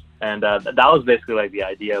lyrics. And that was basically like the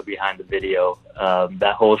idea behind the video.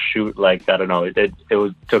 That whole shoot, like, I don't know, it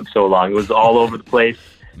took so long. It was all over the place.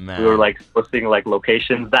 Man. We were like posting like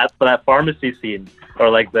locations. That pharmacy scene, or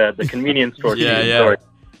like the convenience store. Story.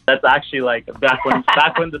 That's actually like back when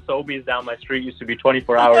the Sobeys down my street used to be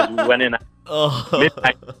 24 hours. We went in at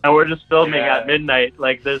midnight, and we're just filming at midnight.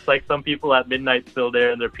 Like there's like some people at midnight still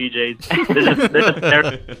there in their PJs. They're just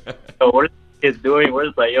there. So what are these kids doing? We're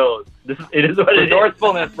just like, yo, it is what it is.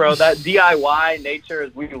 Resourcefulness, bro. That DIY nature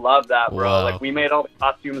we love that, bro. Wow. Like we made all the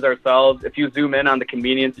costumes ourselves. If you zoom in on the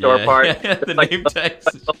convenience store part, the like name tags.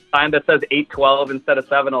 a sign that says 812 instead of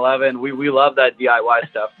 7-Eleven. We love that DIY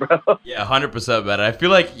stuff, bro. Yeah, 100%, man. I feel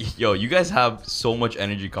like, yo, you guys have so much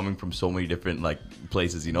energy coming from so many different like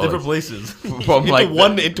places, you know, Different places. from into like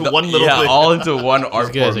one little yeah, place. all into one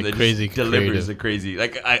art guys form are that crazy just delivers creative. the crazy.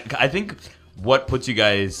 Like I think what puts you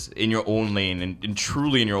guys in your own lane and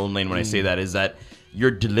truly in your own lane when I say that is that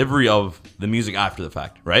your delivery of the music after the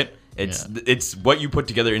fact, right? It's what you put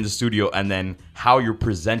together in the studio and then how you're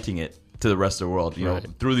presenting it to the rest of the world, you know,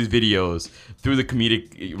 through these videos, through the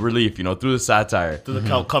comedic relief, you know, through the satire, through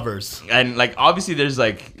the covers. And like obviously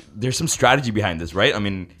there's some strategy behind this, right? I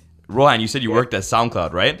mean, Rohan, you said you worked at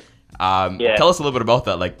SoundCloud, right? Tell us a little bit about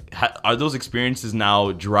that. Like, are those experiences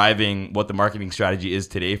now driving what the marketing strategy is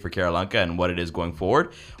today for Karalanka and what it is going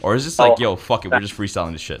forward, or is this like, yo, fuck it, we're just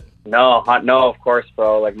freestyling this shit? No, of course,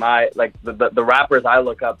 bro. Like the rappers I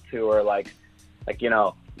look up to are like you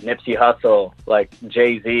know, Nipsey Hussle, like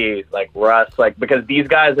Jay-Z, like Russ, like, because these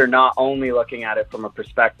guys are not only looking at it from a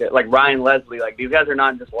perspective, like Ryan Leslie, like these guys are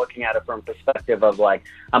not just looking at it from a perspective of like,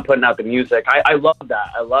 I'm putting out the music. I love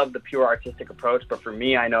that. I love the pure artistic approach. But for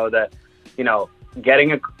me, I know that, you know,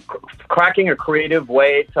 cracking a creative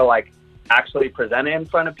way to like actually present it in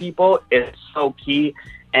front of people is so key.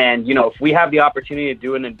 And, you know, if we have the opportunity to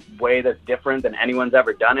do it in a way that's different than anyone's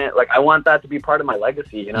ever done it, like, I want that to be part of my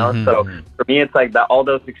legacy, you know? So for me, it's like that, all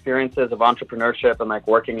those experiences of entrepreneurship and like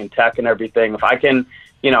working in tech and everything, if I can,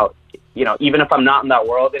 you know, even if I'm not in that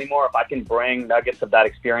world anymore, if I can bring nuggets of that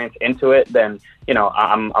experience into it, then, you know,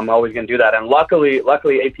 I'm always going to do that. And luckily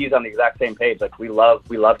AP's on the exact same page. Like we love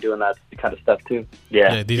doing that kind of stuff too.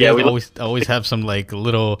 These guys always have some like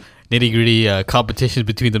little nitty gritty competitions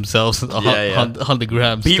between themselves on the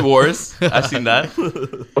grams. Beat wars. I've seen that.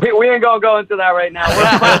 we ain't gonna go into that right now.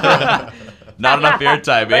 Not enough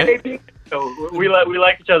airtime, eh? So we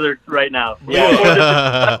like each other right now.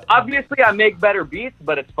 Yeah. Obviously, I make better beats,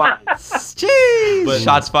 but it's fun. Jeez.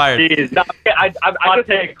 Shots fired. Jeez. No,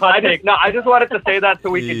 I just wanted to say that so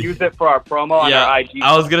we could use it for our promo on our IG.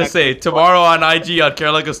 I was gonna say tomorrow on IG on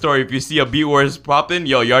Karalanka Story, if you see a Beat Wars popping,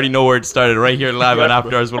 yo, you already know where it started, right here live on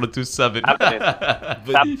After Hours 102.7.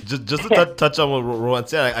 But just to touch on what Rohan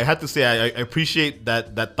said, I had to say I appreciate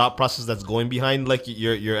that thought process that's going behind like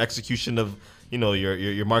your execution of, you know,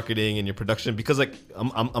 your marketing and your production, because like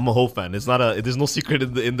I'm a whole fan. It's not there's no secret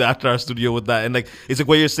in the After Hours studio with that. And like it's like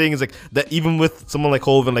what you're saying is like that even with someone like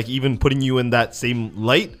Hov and like even putting you in that same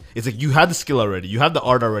light, it's like you had the skill already, you have the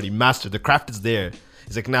art already mastered, the craft is there.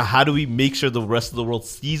 It's like, now how do we make sure the rest of the world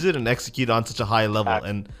sees it and execute on such a high level?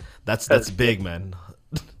 And that's big, man.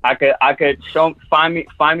 I could find me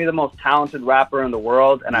the most talented rapper in the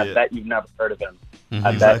world, and I bet you've never heard of him.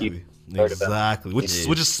 I bet you. Exactly, which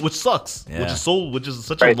sucks. Yeah. Which is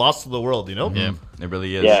such a loss to the world, you know. Yeah, it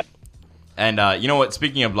really is. Yeah. And you know what?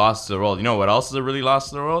 Speaking of loss to the world, you know what else is a really loss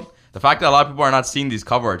to the world? The fact that a lot of people are not seeing these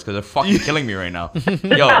cover arts because they're fucking killing me right now.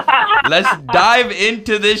 Yo, let's dive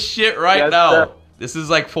into this shit right now. Sir. This is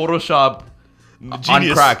like Photoshop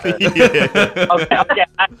Genius. on crack. Okay.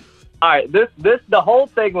 All right, the whole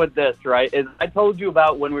thing with this, right, is I told you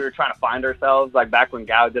about when we were trying to find ourselves, like back when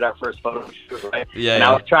Gao did our first photo shoot, right? Yeah. And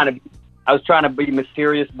I was trying to be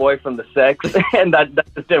mysterious boy from the Six, and that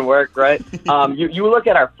just didn't work, right? You look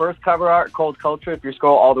at our first cover art, Cold Culture. If you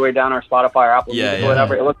scroll all the way down our Spotify or Apple Music or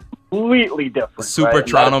whatever, it looks completely different. Super right?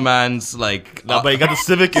 Toronto man's like, but you got the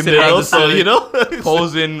Civic in there also, you know,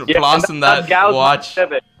 posing, flossing that watch.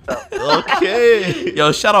 Civic, so. Okay.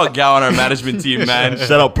 Yo, shout out Gao on our management team, man.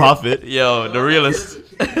 Shout out Prophet. Yo, the realist.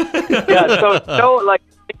 Yeah, so like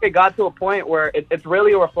it got to a point where it's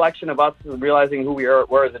really a reflection of us realizing who we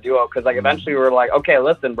were as a duo, because like eventually we were like, okay,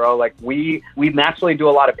 listen, bro, like we naturally do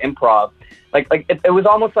a lot of improv. Like it was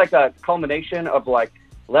almost like a culmination of like,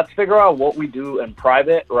 let's figure out what we do in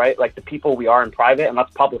private, right? Like the people we are in private, and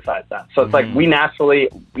let's publicize that. So it's like we naturally,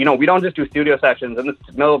 you know, we don't just do studio sessions. In the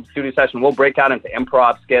middle of the studio session, we'll break out into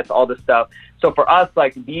improv skits, all this stuff. So for us,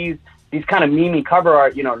 like these kind of meme cover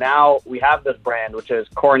art, you know, now we have this brand, which is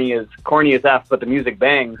corny as F, but the music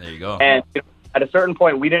bangs. There you go. And at a certain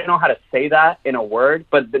point, we didn't know how to say that in a word,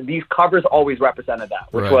 but these covers always represented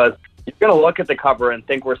that, which was, you're going to look at the cover and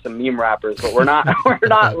think we're some meme rappers, but we're not.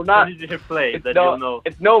 We're not. Easy to play.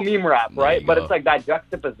 It's no meme rap, right? But it's like that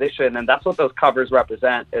juxtaposition, and that's what those covers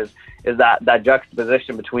represent, is that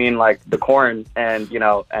juxtaposition between like the corn and, you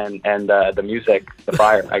know, and the music, the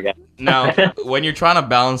fire, I guess. Now, when you're trying to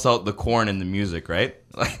balance out the corn and the music, right?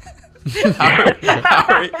 Like,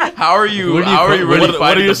 how are you really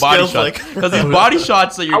fighting the body shots? Because these body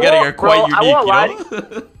shots that you're getting are quite unique,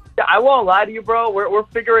 you know? I won't lie to you, bro. We're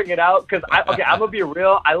figuring it out because I'm gonna be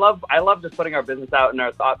real. I love just putting our business out and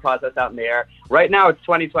our thought process out in the air. Right now it's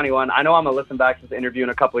 2021. I know I'm gonna listen back to this interview in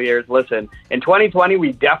a couple of years. Listen, in 2020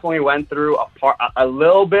 we definitely went through a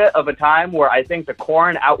little bit of a time where I think the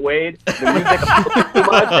corn outweighed the music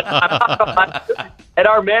too much. And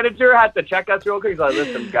our manager had to check us real quick. He's like,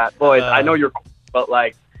 "Listen, guys, boys, I know you're, but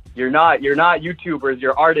like." You're not YouTubers,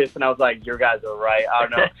 you're artists. And I was like, you guys are right. I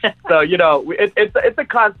don't know. So, you know, it's a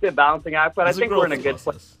constant balancing act, but I think we're in a good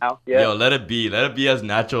place now. Yeah. Yo, let it be as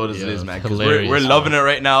natural as it is, man. Because we're loving it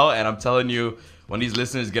right now. And I'm telling you, when these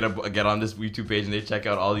listeners get on this YouTube page and they check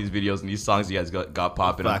out all these videos and these songs you guys got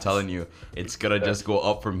popping, I'm telling you, it's gonna just go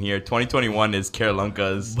up from here. 2021 is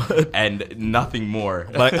Carolunka's and nothing more.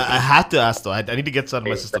 But I have to ask though, I need to get this out of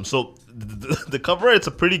my system. So the cover, it's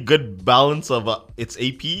a pretty good balance of it's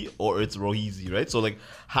AP or it's Rohizi, right? So like,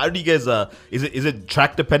 how do you guys is it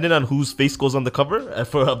track dependent on whose face goes on the cover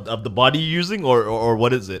of the body you're using, or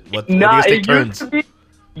what is it? What do you guys take turns?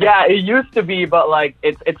 Yeah, it used to be, but like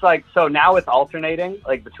it's like, so now it's alternating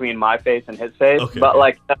like between my face and his face. Okay. But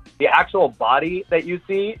like the actual body that you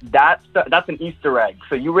see, that's an Easter egg.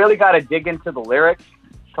 So you really got to dig into the lyrics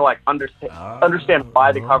to like understand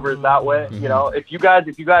why the cover is that way. You know, if you guys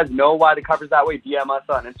know why the cover's that way, DM us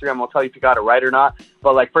on Instagram. We'll tell you if you got it right or not.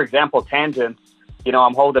 But like, for example, Tangents, you know,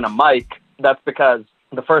 I'm holding a mic. That's because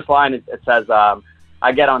the first line it says,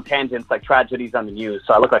 I get on tangents like tragedies on the news,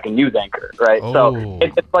 so I look like a news anchor, right? Oh. So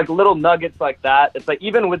it's like little nuggets like that. It's like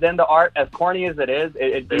even within the art, as corny as it is,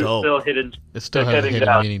 it's still hidden. It still has a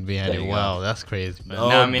hidden meaning behind it. Wow, that's crazy, man. Oh,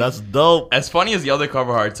 no, I mean, that's dope. As funny as the other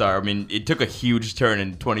cover arts are, I mean, it took a huge turn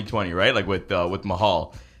in 2020, right? Like with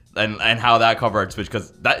Mahal. And how that cover art switched,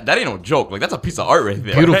 because that ain't no joke. Like, that's a piece of art right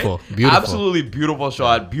there. Beautiful, right? beautiful. Absolutely beautiful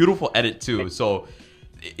shot, beautiful edit too. So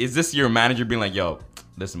is this your manager being like, yo,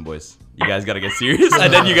 listen, boys, you guys gotta get serious,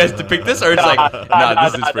 and then you guys depict this, or it's like, nah,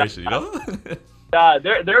 this is inspiration, you know?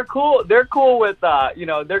 They're cool. They're cool with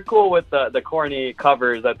they're cool with the corny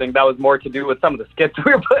covers. I think that was more to do with some of the skits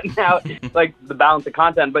we were putting out, like the balance of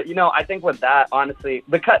content. But you know, I think with that, honestly,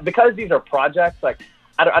 because these are projects, like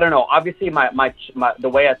I don't know. Obviously, my the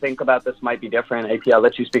way I think about this might be different. AP, I'll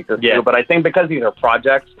let you speak to this too. But I think because these are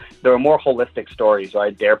projects, there are more holistic stories,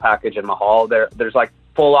 right? Dare Package and Mahal, there's like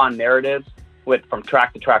full on narratives from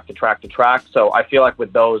track to track to track to track. So I feel like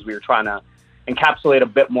with those, we were trying to encapsulate a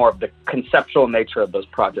bit more of the conceptual nature of those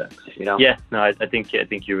projects, you know? Yeah, no, I think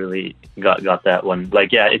you really got that one.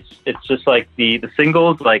 Like, yeah, it's just like the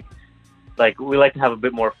singles, like we like to have a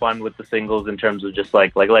bit more fun with the singles in terms of just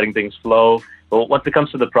like letting things flow. But once it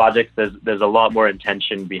comes to the projects, there's a lot more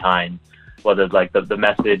intention behind, whether it's like the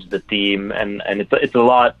message, the theme, and it's a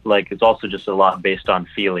lot, like it's also just a lot based on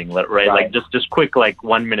feeling, right? Like just quick, like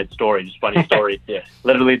 1 minute story, just funny story. Yeah.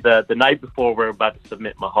 Literally the night before we're about to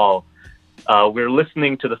submit Mahal, we're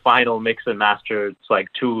listening to the final mix and master. It's like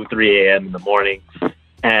 2-3 a.m. in the morning,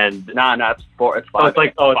 and it's 4. It's 5. It's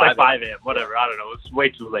like 5 a.m. Whatever, I don't know. It's way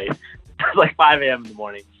too late. It's like 5 a.m. in the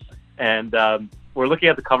morning, and we're looking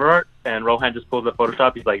at the cover art, and Rohan just pulls up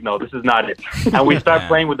Photoshop. He's like, "No, this is not it." And we start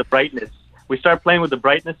playing with the brightness. We start playing with the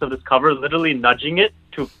brightness of this cover, literally nudging it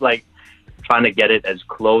to like trying to get it as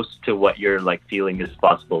close to what you're like feeling as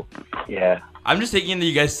possible. Yeah. I'm just thinking that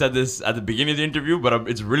you guys said this at the beginning of the interview, but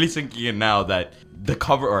it's really sinking in now that the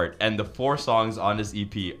cover art and the 4 songs on this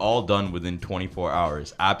EP all done within 24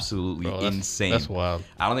 hours. Absolutely insane. That's wild.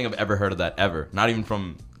 I don't think I've ever heard of that ever. Not even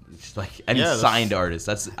from like any signed artist.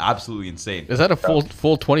 That's absolutely insane. Is that a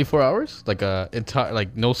full 24 hours? Like a entire,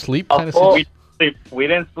 like no sleep kind of situation? We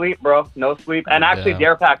didn't sleep, bro. No sleep. And actually,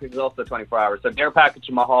 Dare Package is also 24 hours. So Dare Package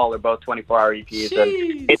and Mahal are both 24-hour EPs.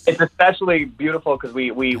 And it's especially beautiful because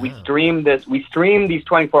we stream this. We stream these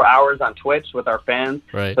 24 hours on Twitch with our fans.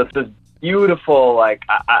 Right. So it's this beautiful, like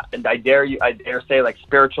I dare say, like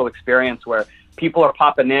spiritual experience where people are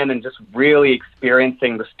popping in and just really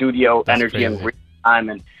experiencing the studio energy and time,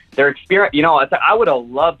 and their experience. You know, I would have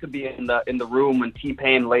loved to be in the room when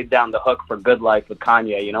T-Pain laid down the hook for Good Life with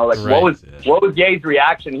Kanye. You know, like what was Ye's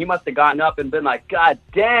reaction? He must have gotten up and been like, "God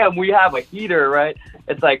damn, we have a heater," right?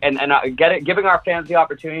 It's like, and giving our fans the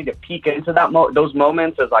opportunity to peek into those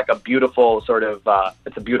moments is like a beautiful sort of,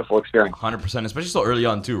 it's a beautiful experience. 100%, especially so early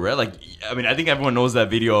on too, right? Like, I mean, I think everyone knows that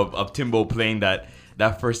video of Timbo playing that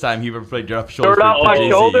first time he ever played Dirt Off Shoulder for Jay-Z, you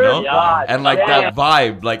know? Yeah. And like that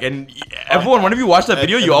vibe, like, and everyone, whenever you watch that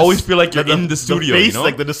video, you always feel like you're in the studio, face, you know?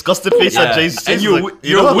 like the disgusted face on Jay's face. And you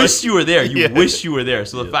wish you were there. You Yeah. wish you were there.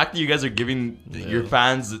 So the fact that you guys are giving your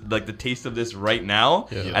fans like the taste of this right now,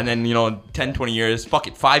 and then, you know, 10, 20 years,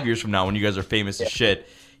 5 years from now when you guys are famous as shit,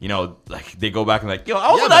 you know, like they go back and like, yo,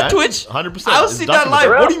 I was on that Twitch. 100%. I was seeing that live.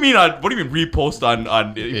 What do you mean repost on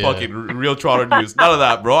fucking Real Toronto News? None of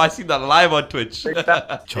that, bro. I seen that live on Twitch.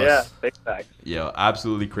 Yeah, big facts. Yo,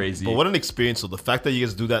 absolutely crazy. But what an experience! So the fact that you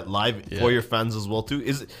guys do that live for your fans as well too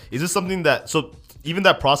is this something that even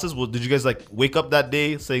that process? Did you guys like wake up that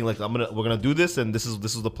day saying like we're gonna do this and this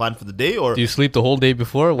is the plan for the day, or do you sleep the whole day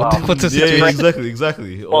before? What's the situation? Yeah,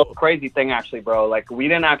 exactly. Well, crazy thing actually, bro. Like we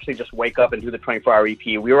didn't actually just wake up and do the 24-hour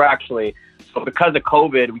EP. We were actually because of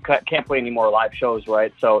COVID, we can't play any more live shows,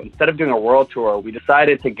 right? So instead of doing a world tour, we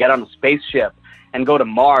decided to get on a spaceship and go to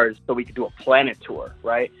Mars so we could do a planet tour,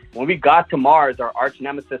 right? When we got to Mars, our arch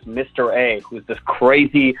nemesis, Mr. A, who's this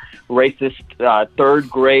crazy, racist third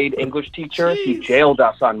grade English teacher, he jailed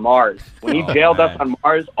us on Mars. When he jailed us on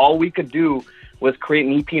Mars, all we could do was create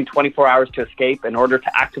an EP in 24 hours to escape in order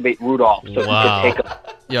to activate Rudolph so he could take us.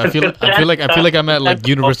 Yeah, I feel like I'm at like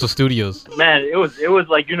Universal Studios. Man, it was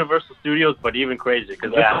like Universal Studios, but even crazier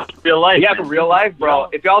because real life. Yeah, for real life, bro.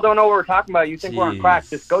 If y'all don't know what we're talking about, you think we're on crack,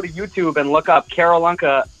 just go to YouTube and look up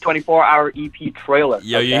Carolunka 24-hour EP trailer.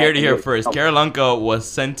 Yo, you heard it here first. Carolunka was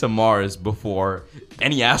sent to Mars before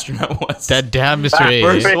any astronaut was. That damn Mr. A.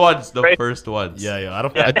 The first ones. Yeah. I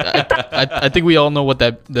don't. I think we all know what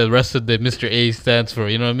the rest of the Mr. A stands for.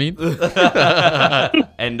 You know what I mean?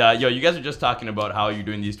 And yo, you guys are just talking about how you're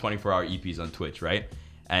doing these 24-hour EPs on Twitch, right?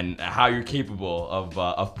 And how you're capable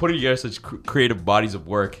of putting together such creative bodies of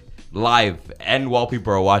work live and while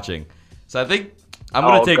people are watching. So I think I'm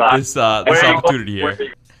gonna take this opportunity here.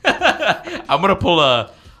 I'm gonna pull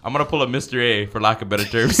a Mr. A, for lack of better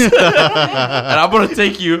terms. And I'm gonna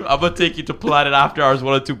take you to Planet After Hours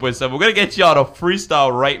 102.7. We're gonna get you on a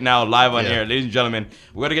freestyle right now, live on air. Ladies and gentlemen,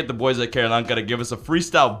 we're gonna get the boys at Carolunka to give us a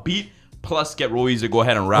freestyle beat, plus get Ruiz to go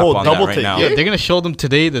ahead and rap on that right now. Yeah, they're gonna show them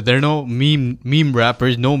today that there are no meme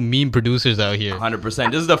rappers, no meme producers out here.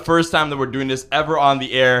 100%. This is the first time that we're doing this ever on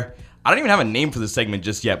the air. I don't even have a name for this segment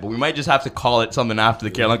just yet, but we might just have to call it something after the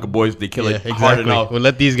Carolunka boys if they kill it hard enough. We'll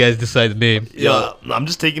let these guys decide the name. Yeah, I'm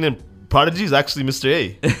just taking in Prodigy is actually Mr.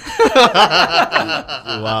 A.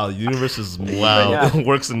 Wow, universe is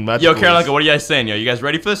works in magic. Yo, Carolunka, what are you guys saying? Yo, you guys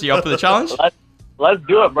ready for this? Are you up for the challenge? Let's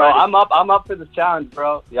do it, bro. I'm up for this challenge,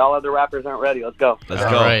 bro. Y'all other rappers aren't ready. Let's go. Let's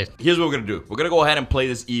go. Right. Here's what we're gonna do. We're gonna go ahead and play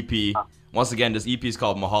this EP. Once again, this EP is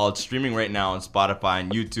called Mahal. It's streaming right now on Spotify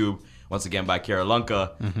and YouTube. Once again, by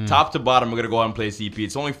Carolunka. Top to bottom, we're going to go ahead and play this EP.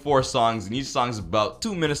 It's only 4 songs, and each song is about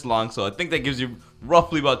 2 minutes long, so I think that gives you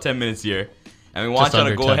roughly about 10 minutes here. And we want y'all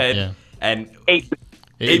to go ahead and... 8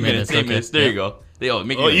 minutes. 8 minutes. There you go.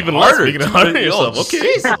 Make it even harder. Make it harder yourself.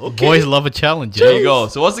 Okay. Boys love a challenge. There you go.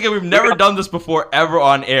 So once again, we've never done this before ever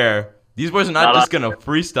on air. These boys are not just going to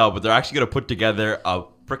freestyle, but they're actually going to put together a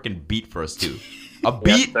freaking beat for us, too. A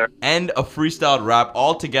beat and a freestyle rap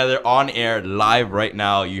all together on air live right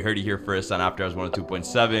now. You heard it here first on After Hours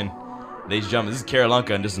 102.7. Ladies and gentlemen, this is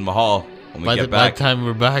Carolunka and this is Mahal. When we get back. By the time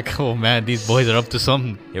we're back, oh man, these boys are up to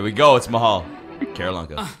something. Here we go. It's Mahal.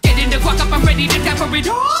 Carolunka. Get in the walk up, I'm ready to tap for it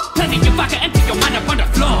all. Plenty your vodka, empty your mind up on the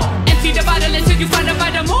floor. Empty the bottle until you find a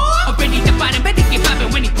bottle more. Already to find him, ready to get poppin'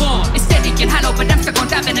 when he born. Instead he get hollow, but I'm stuck on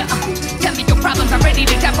top in it. Tell me your problems, I'm ready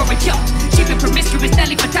to tap for it, yo. She been promiscuous,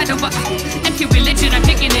 Nelly for title, but empty religion, I'm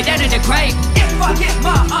picking it out of the grave. If I get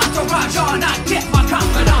my entourage on, I get my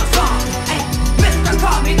confidence on. Hey, Mr.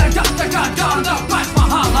 Call me the Dr. John, the Christ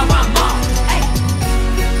Mahal, I'm on.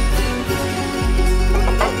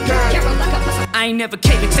 I ain't never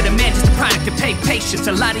catered to the man, just a product of paid patience.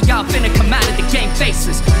 A lot of y'all finna come out of the game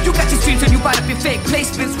faces. You got your streams and you brought up your fake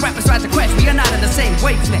placements. Rappers rise to crash, we are not on the same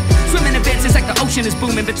wavelength. Swimming events is like the ocean is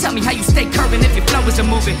booming, but tell me how you stay curving if your flow isn't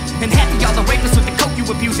moving. And half of y'all are rapists with the coke you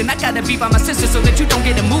abusing. I gotta be by my sister so that you don't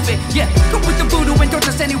get a moving. Yeah, go with the voodoo and don't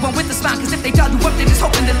trust anyone with a smile, cause if they dial you up, they just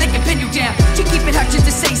hoping that they can pin you down. She keep it hush just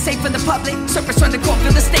to stay safe from the public. Surface run the court,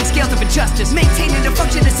 feel the stakes, scales of injustice. Maintaining the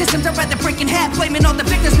function of systems, I'd rather break in half. Blaming all the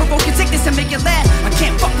victims, provoking sickness and make it laugh. I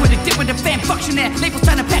can't fuck with it, dip with a fan function there. Labels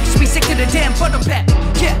trying to package me sick to the damn bottle pack.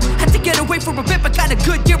 Yeah, had to get away for a bit, but had a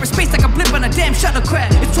good year of space like a blip on a damn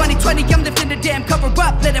shuttlecraft. It's 2020, I'm lifting the damn cover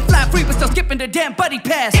up, let it fly free, but still skipping the damn buddy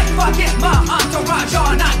pass. If I get my entourage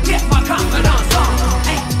on, I get my confidence on.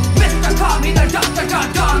 Hey, Mr. Call me the Dr.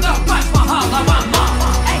 Don, the Raj Mahal, I'm on.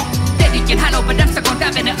 Hey, daddy can handle, but I'm stuck on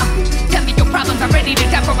diving it. Tell me your problems, I'm ready to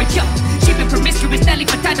die for a kill. She been promiscuous, Nelly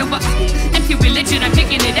for title, but empty religion, I'm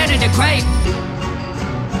taking it out of the grave.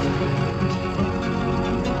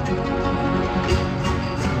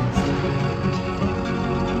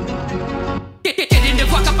 Get in the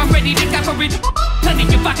walk up, I'm ready to die for it. Plenty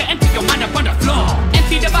of vodka, empty your mind up on the floor.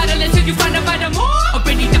 Empty the bottle until you find a vitamin more.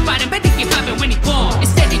 Already divided, but he get vibing when he born.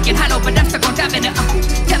 Instead he get hollow, but I'm stuck on diving it.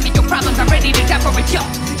 Tell me your problems, I'm ready to die for it. Yo,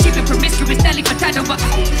 she been promiscuous, Nelly for title, but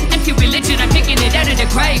empty religion, I'm taking it out of the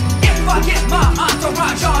grave. If I get my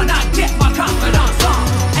entourage on, I get my confidence on.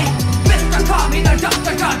 Hey, Mr. Call me the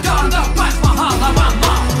Dr. Don, the Raj Mahal, I'm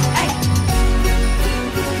on. Hey.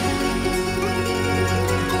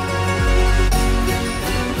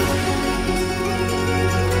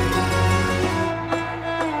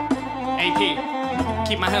 AP,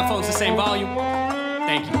 keep my headphones the same volume.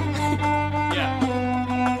 Thank you. Yeah.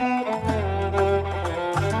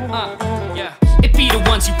 It be the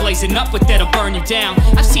ones you blazing up with that'll burn you down.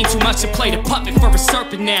 I've seen too much to play the puppet for a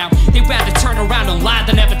serpent now. They'd rather turn around and lie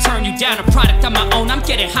than ever turn you down. A product of my own, I'm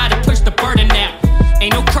getting high to push the burden now.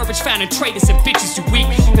 Ain't no courage found in traitors and bitches you weak.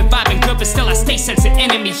 Been vibing good, but still I stay sensing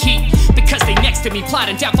enemy heat. Because they next to me,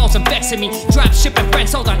 plotting downfalls and vexing me. Drop shipping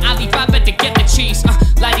friends, hold on, Alibaba to get the cheese.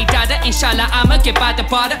 La-di-da-da, inshallah, I'ma get by the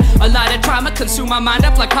border. A lot of trauma consume my mind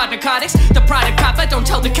up like hard narcotics. The product copper, don't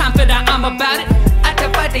tell the confidant I'm about it. At the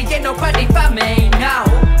body, ain't nobody for me now.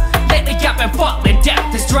 Lately I've been falling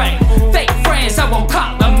down this drain. Fake friends, I won't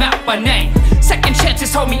call them out by name. Second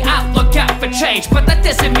chances hold me out, look out for change. But that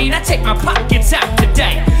doesn't mean I take my pockets out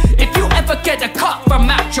today. If you ever get a call from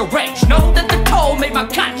out your range, know that the toll made my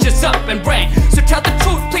conscience up and brain. So tell the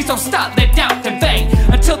truth, please don't start let doubt in vain.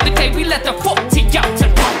 Until the day we let the 40 out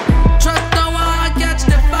and roll. Trust the one I catch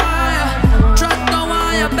the fire. Trust the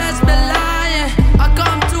one you best be lying. I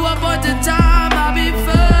come to avoid the time I'll be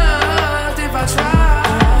first if I try.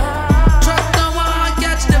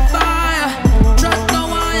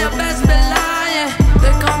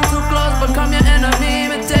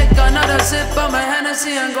 Sip on my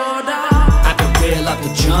Hennessy and go down. I've been real, I've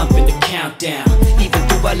been jumping the countdown. Even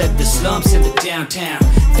though I left the slums in the downtown.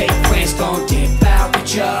 Fake friends gon' dip out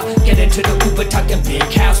with ya. Get into the Uber talking big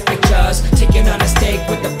house pictures. Taking on a steak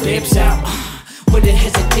with the bibs out. Wouldn't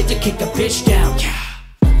hesitate to kick a bitch down. Yeah.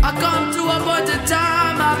 I come to avoid the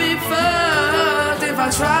time I'll be first if I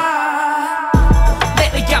try.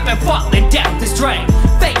 Lately I've been falling down this drain.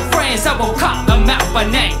 Fake friends, I won't call them out by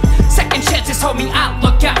name. Second chances hold me out,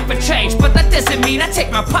 look out for change. But that doesn't mean I take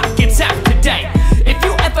my pockets out today. If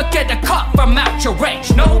you ever get a call from out your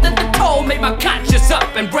range, know that the toll made my conscience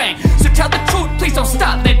up and brain. So tell the truth, please don't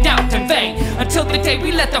start let doubt in vain. Until the day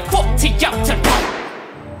we let the 40 out and roll.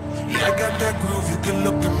 Yeah, I got that groove, you can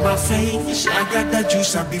look at my face. I got that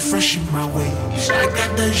juice, I be fresh in my ways. I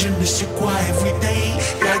got that je ne sais quoi every day.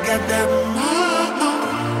 Yeah, I got that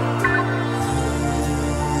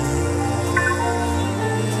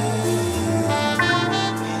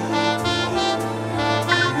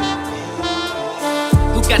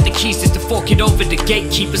Got the keys just to fork it over the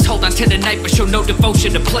gatekeepers. Hold on to the night but show no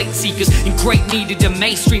devotion to plate seekers. In great need of the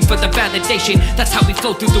mainstream for the validation. That's how we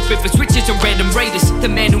flow through the rivers, riches and random raiders. The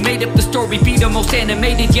man who made up the story be the most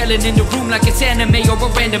animated. Yelling in the room like it's anime or a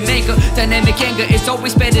random manga. Dynamic anger is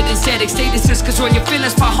always better than static statuses. Cause when your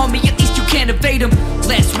feelings fall homie, at least you can't evade them.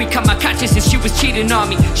 Last week on my conscience she was cheating on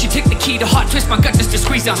me. She took the key to heart, twist my gut just to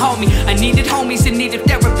squeeze a homie. I needed homies and needed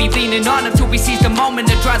therapy, leaning on them till we seize the moment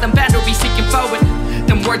to draw them boundaries, seeking forward.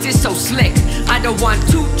 Them words is so slick. I don't want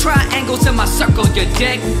two triangles in my circle, you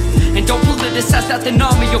dig? And don't politicize nothing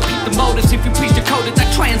on me, you'll keep the motives. If you please decode it,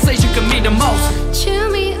 that translation can mean the most. Chew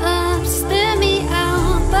me up, spit me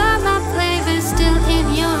out, but my flavor's still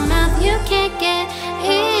in your mouth. You can't get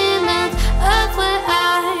enough of what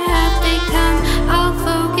I have become. I'll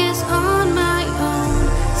focus on my own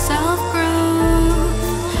self-growth.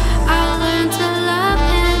 I'll learn to love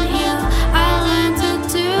and heal. I'll learn to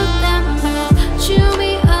do them both. Chew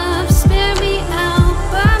me up, spit me out,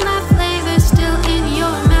 but my flavor's still in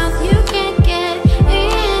your mouth. You can't get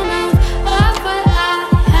enough of what I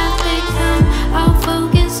have become. I'll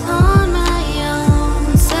focus on my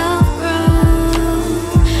own self-growth.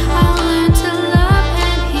 I'll learn to love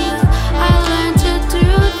and heal. I'll learn to do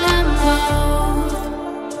them both.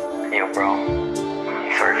 Yo, bro.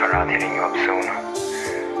 Sorry for not hitting you up sooner.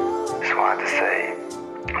 Just wanted to say,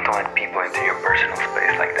 don't let people into your personal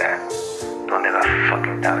space like that. Don't ever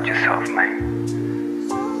fucking doubt yourself, man.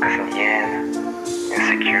 Cause in the end,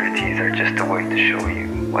 insecurities are just a way to show you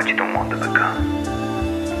what you don't want to become.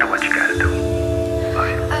 Do what you gotta do. Love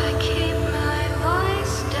you. I keep my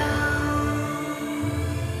voice down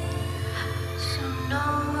so no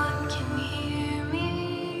one can hear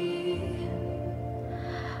me.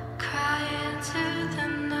 Cry into the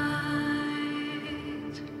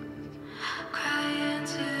night. Cry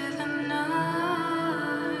into the night.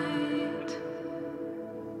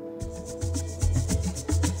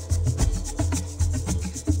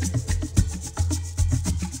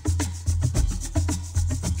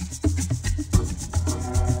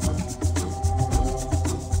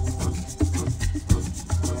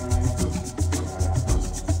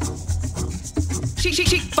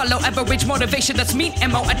 Follow average motivation, that's meat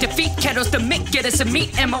ammo. I defeat kettles, the mic get us a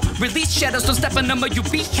meat ammo. Release shadows, don't step on them or you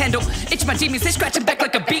be handled. It's my demons, they scratching back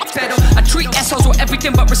like a beat pedal. I treat assholes with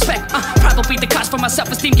everything but respect. Probably the cause for my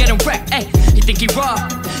self-esteem getting wrecked. Hey, you think he raw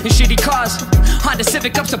in shitty cars? Honda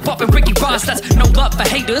Civic ups above and Ricky Ross. That's no love for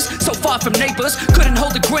haters, so far from neighbors. Couldn't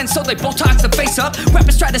hold a grin, so they Botox the face up.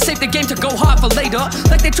 Rappers try to save the game to go hard for later.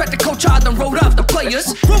 Like they tried to coach hard and wrote off the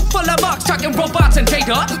players. Room full of marks, talking robots and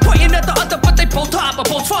data. Pointing at the other, but they both hard, but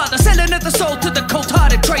both father. Selling at the soul to the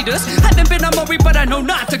cold-hearted traders. Haven't been a Murray, but I know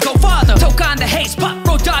not to go farther. Toke on the haze, pop,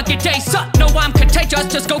 road dog, your day suck. No, I'm contagious,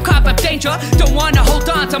 just go cop of danger. Don't wanna hold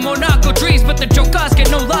on to Monaco dreams, but the jokers get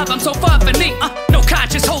no love, I'm so far from me. No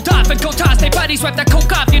conscious, hold off and go toss. They bodies wipe that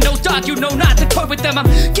coke off your nose, dog. You know not to toy with them. I'm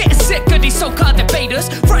getting sick of these so-called debaters.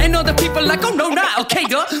 Fronting other people like, oh no, not okay,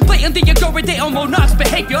 duh. Blatantly ignoring their own monarch's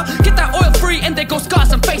behavior. Get that oil free and they go scar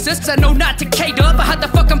some faces. I know not to cater, but how the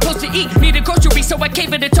fuck I'm supposed to eat? Need a grocery, so I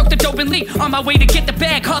cave it and took the dope and leave. On my way to get the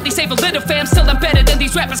bag, hardly save a little fam. Still I'm better than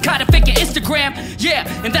these rappers, kinda faking Instagram. Yeah,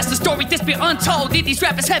 and that's the story that's been untold. Need these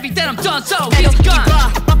rappers heavy, then I'm done, so he's gone.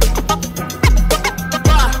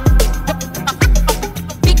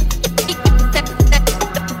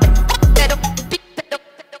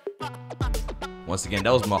 Once again,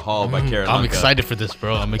 that was Mahal by Kara I'm Lanka. excited for this,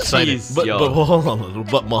 bro. I'm excited. Jeez, But yo. hold on,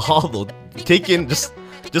 but Mahal though, taken just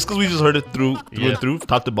because we just heard it through and through,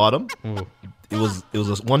 top to bottom, it was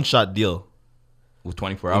a one shot deal with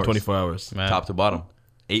 24 hours. In 24 hours, Man. Top to bottom,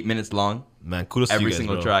 8 minutes long. Man, kudos to you every guys,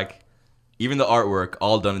 single bro. track, even the artwork,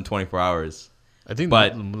 all done in 24 hours. I think,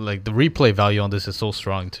 but like the replay value on this is so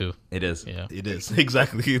strong too. It is. Yeah, it is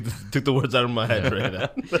exactly. Took the words out of my head right now.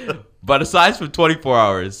 But aside from 24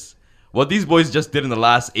 hours, what these boys just did in the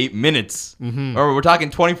last 8 minutes, or we're talking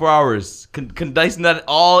 24 hours, condensing that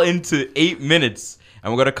all into 8 minutes,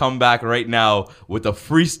 and we're gonna come back right now with a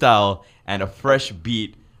freestyle and a fresh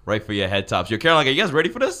beat right for your head tops. Yo, Caroline, are you guys ready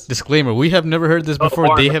for this? Disclaimer: we have never heard this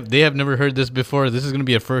before. They have never heard this before. This is gonna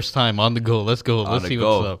be a first time on the go. Let's go. Let's see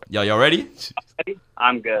what's up. Y'all ready?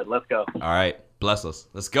 I'm good. Let's go. All right, bless us.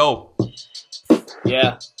 Let's go.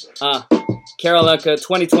 Yeah. Carol Lanka,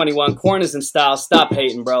 2021, Corners in Style. Stop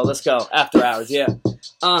hating, bro. Let's go. After hours, yeah.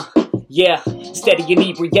 Yeah. Steady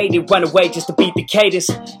inebriated, run away just to beat the cadence.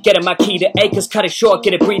 Getting my key to acres, cut it short,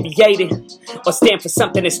 get abbreviated. Or stand for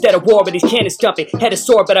something instead of war, but these cannons jumping. Head is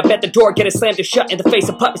sore, but I bet the door get it slammed to shut in the face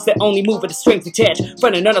of puppets that only move with the strings attached.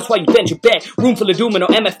 Frontin' on us while you bend your back. Room full of doom and no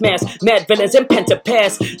MF mask. Mad villains and pent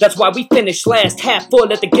pass. That's why we finish last. Half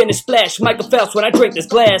full at the Guinness splash. Michael Phelps when I drink this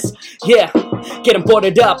glass. Yeah. Getting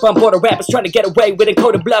boarded up, I'm bored of rappers trying to get away with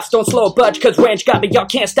encoded bluffs. Don't slow a budge, cause range got me, y'all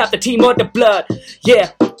can't stop the team or the blood.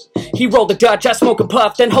 Yeah, he rolled the Dutch, I smoke a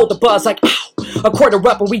puff, then hold the buzz like ow. A quarter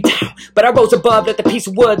up and we down, but I rose above at the piece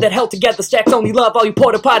of wood that held together. Stacks only love all you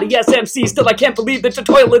porta potty SMCs. Still I can't believe that you're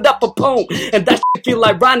toiling up a poem. And that shit feel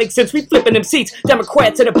ironic since we flipping them seats.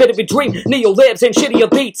 Democrats in a bit of a dream, neo-libs and shitty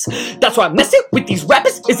elites. That's why messing with these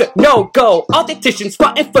rappers is a no-go. Politicians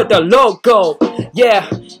fighting for the logo. Yeah,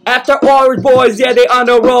 after hours boys, yeah they on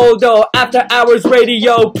a roll though. After hours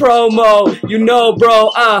radio promo, you know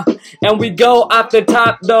bro, and we go off the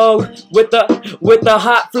top though with the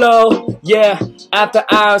hot flow. Yeah, after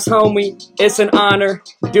hours homie, it's an honor.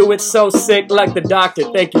 Do it so sick like the doctor.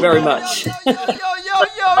 Thank you very much. Yo,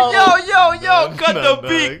 cut the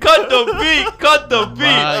beat, cut the beat, cut the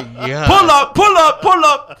beat. Pull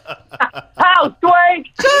up. House Dwayne!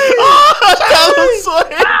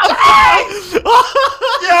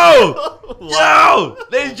 Yo,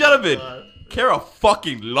 ladies and gentlemen, Kara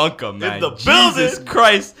fucking Lanka, man. In the Jesus building.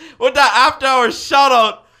 Christ. With that after hours shout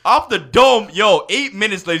out off the dome. Yo, 8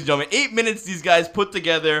 minutes, ladies and gentlemen. 8 minutes these guys put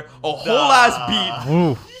together a whole ass beat.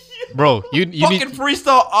 Ooh. Bro, you Fucking need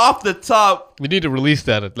freestyle off the top. we need to release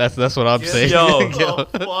that. That's what I'm saying. Yo.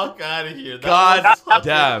 Get the fuck out of here. God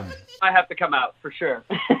damn. I have to come out for sure.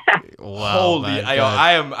 Wow, Holy,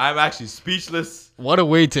 man, I'm actually speechless. What a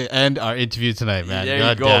way to end our interview tonight, man. There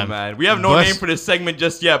God you go, damn. man. We have no name for this segment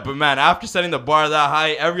just yet, but man, after setting the bar that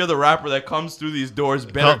high, every other rapper that comes through these doors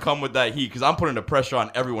better come with that heat, because I'm putting the pressure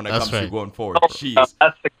on everyone that That's comes right. through going forward. Jeez.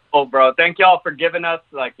 That's the goal, bro. Thank y'all for giving us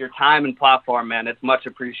like your time and platform, man. It's much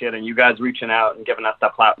appreciated. You guys reaching out and giving us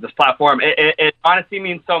this platform. It honestly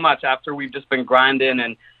means so much after we've just been grinding,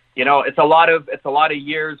 and you know, it's a lot of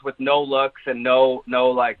years with no looks and no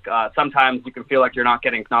like sometimes you can feel like you're not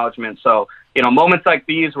getting acknowledgement. So, you know, moments like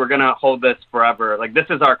these, we're gonna hold this forever. Like, this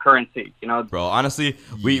is our currency, you know. Bro, honestly,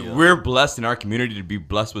 we're blessed in our community to be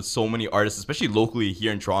blessed with so many artists, especially locally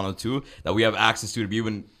here in Toronto too, that we have access to be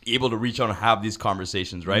even able to reach out and have these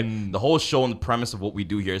conversations, right? The whole show and the premise of what we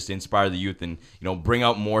do here is to inspire the youth and, you know, bring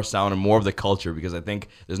out more sound and more of the culture, because I think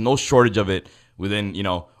there's no shortage of it within, you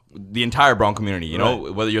know, the entire Brown community, you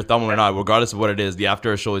know, whether you're Tamil or not, regardless of what it is, the After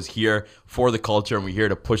Hours show is here for the culture, and we're here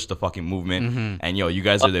to push the fucking movement. And yo, you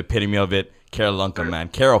guys are the epitome of it. Kara Lunka, man.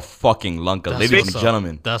 Kara fucking Lunka, ladies and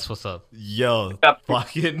gentlemen. That's what's up. Yo,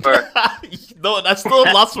 fucking. No, that's still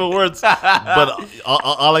lots of words. But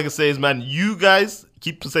all I can say is, man, you guys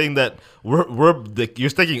keep saying that you're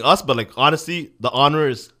thanking us, but like honestly, the honor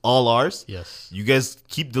is all ours. Yes. You guys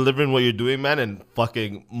keep delivering what you're doing, man, and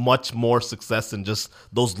fucking much more success and just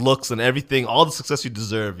those looks and everything. All the success you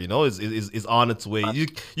deserve, you know, is on its way.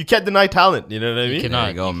 You can't deny talent. You know what I mean? There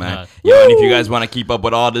you go, man. Yo, and if you guys want to keep up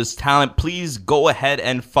with all this talent, please go ahead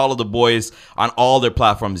and follow the boys on all their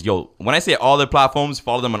platforms. Yo, when I say all their platforms,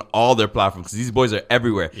 follow them on all their platforms, because these boys are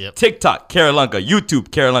everywhere. TikTok, Kara Lunka.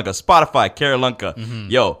 YouTube, Kara Lunka. Spotify, Kara Lunka.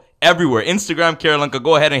 Yo, everywhere. Instagram, Kara Lunka.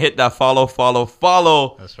 Go ahead and hit that follow.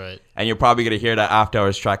 That's right. And you're probably going to hear that After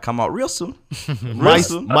Hours track come out real soon.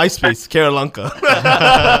 MySpace, Kara Lunka.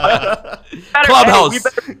 Clubhouse.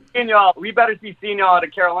 We better be seeing y'all at a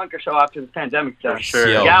Kara Lunka show after this pandemic stuff. For sure.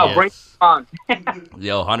 Yo, yeah, bring it on.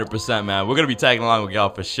 Yo, 100%, man. We're going to be tagging along with Gal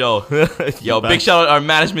for sure. Yo, big shout out to our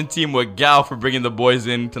management team with Gal for bringing the boys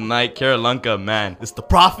in tonight. Kara Lunka, man. It's the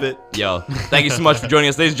prophet. Yo, thank you so much for joining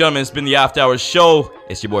us. Ladies and gentlemen, it's been the After Hours show.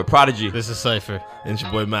 It's your boy Prodigy. This is Cypher. And it's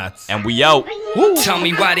your boy Mats. And we out. Woo. Tell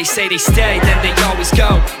me why they say they stay, then they always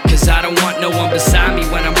go. Cause I don't want no one beside me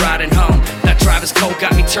when I'm riding home. That driver's coat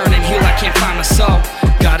got me turning heel, I can't find my soul.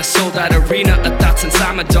 Got a sold out arena of thoughts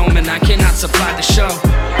inside my dome, and I cannot supply the show.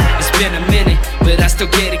 It's been a minute, but I still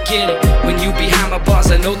get it. When you behind my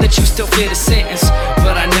bars, I know that you still fit a sentence,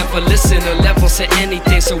 but I never listen or level to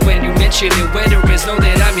anything. So when you mention it, where there is, know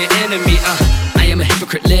that I'm your enemy. I am a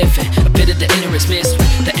hypocrite living, a bit of the inner is missed.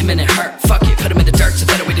 The imminent hurt, fuck it, put him in the dirt, it's a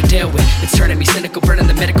better way to deal with. It's turning me cynical, burning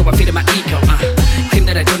the medical, I feed my ego. Claim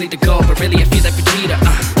that I don't need to go, but really I feel like Vegeta.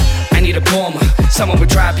 I need a bomber, someone would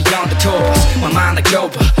drive beyond the tour bus. My mind like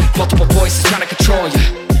Yoba, multiple voices trying to control you.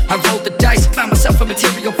 I rolled the dice, found myself a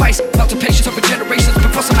material vice. Felt the patience over generations,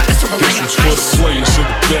 been forcing my ass to rely on This is for the players in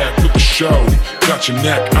the back with the show. Got your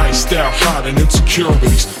neck iced out, hiding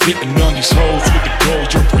insecurities. Hitting on these hoes with the gold,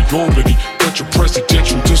 your priority. But your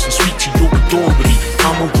presidential distance sweet to your authority.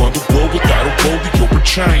 I'ma run the world without a rollie or a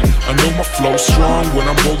chain. I know my flow's strong when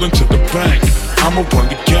I'm rolling to the bank. I'ma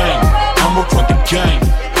run the game, I'ma run the game,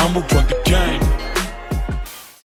 I'ma run the game.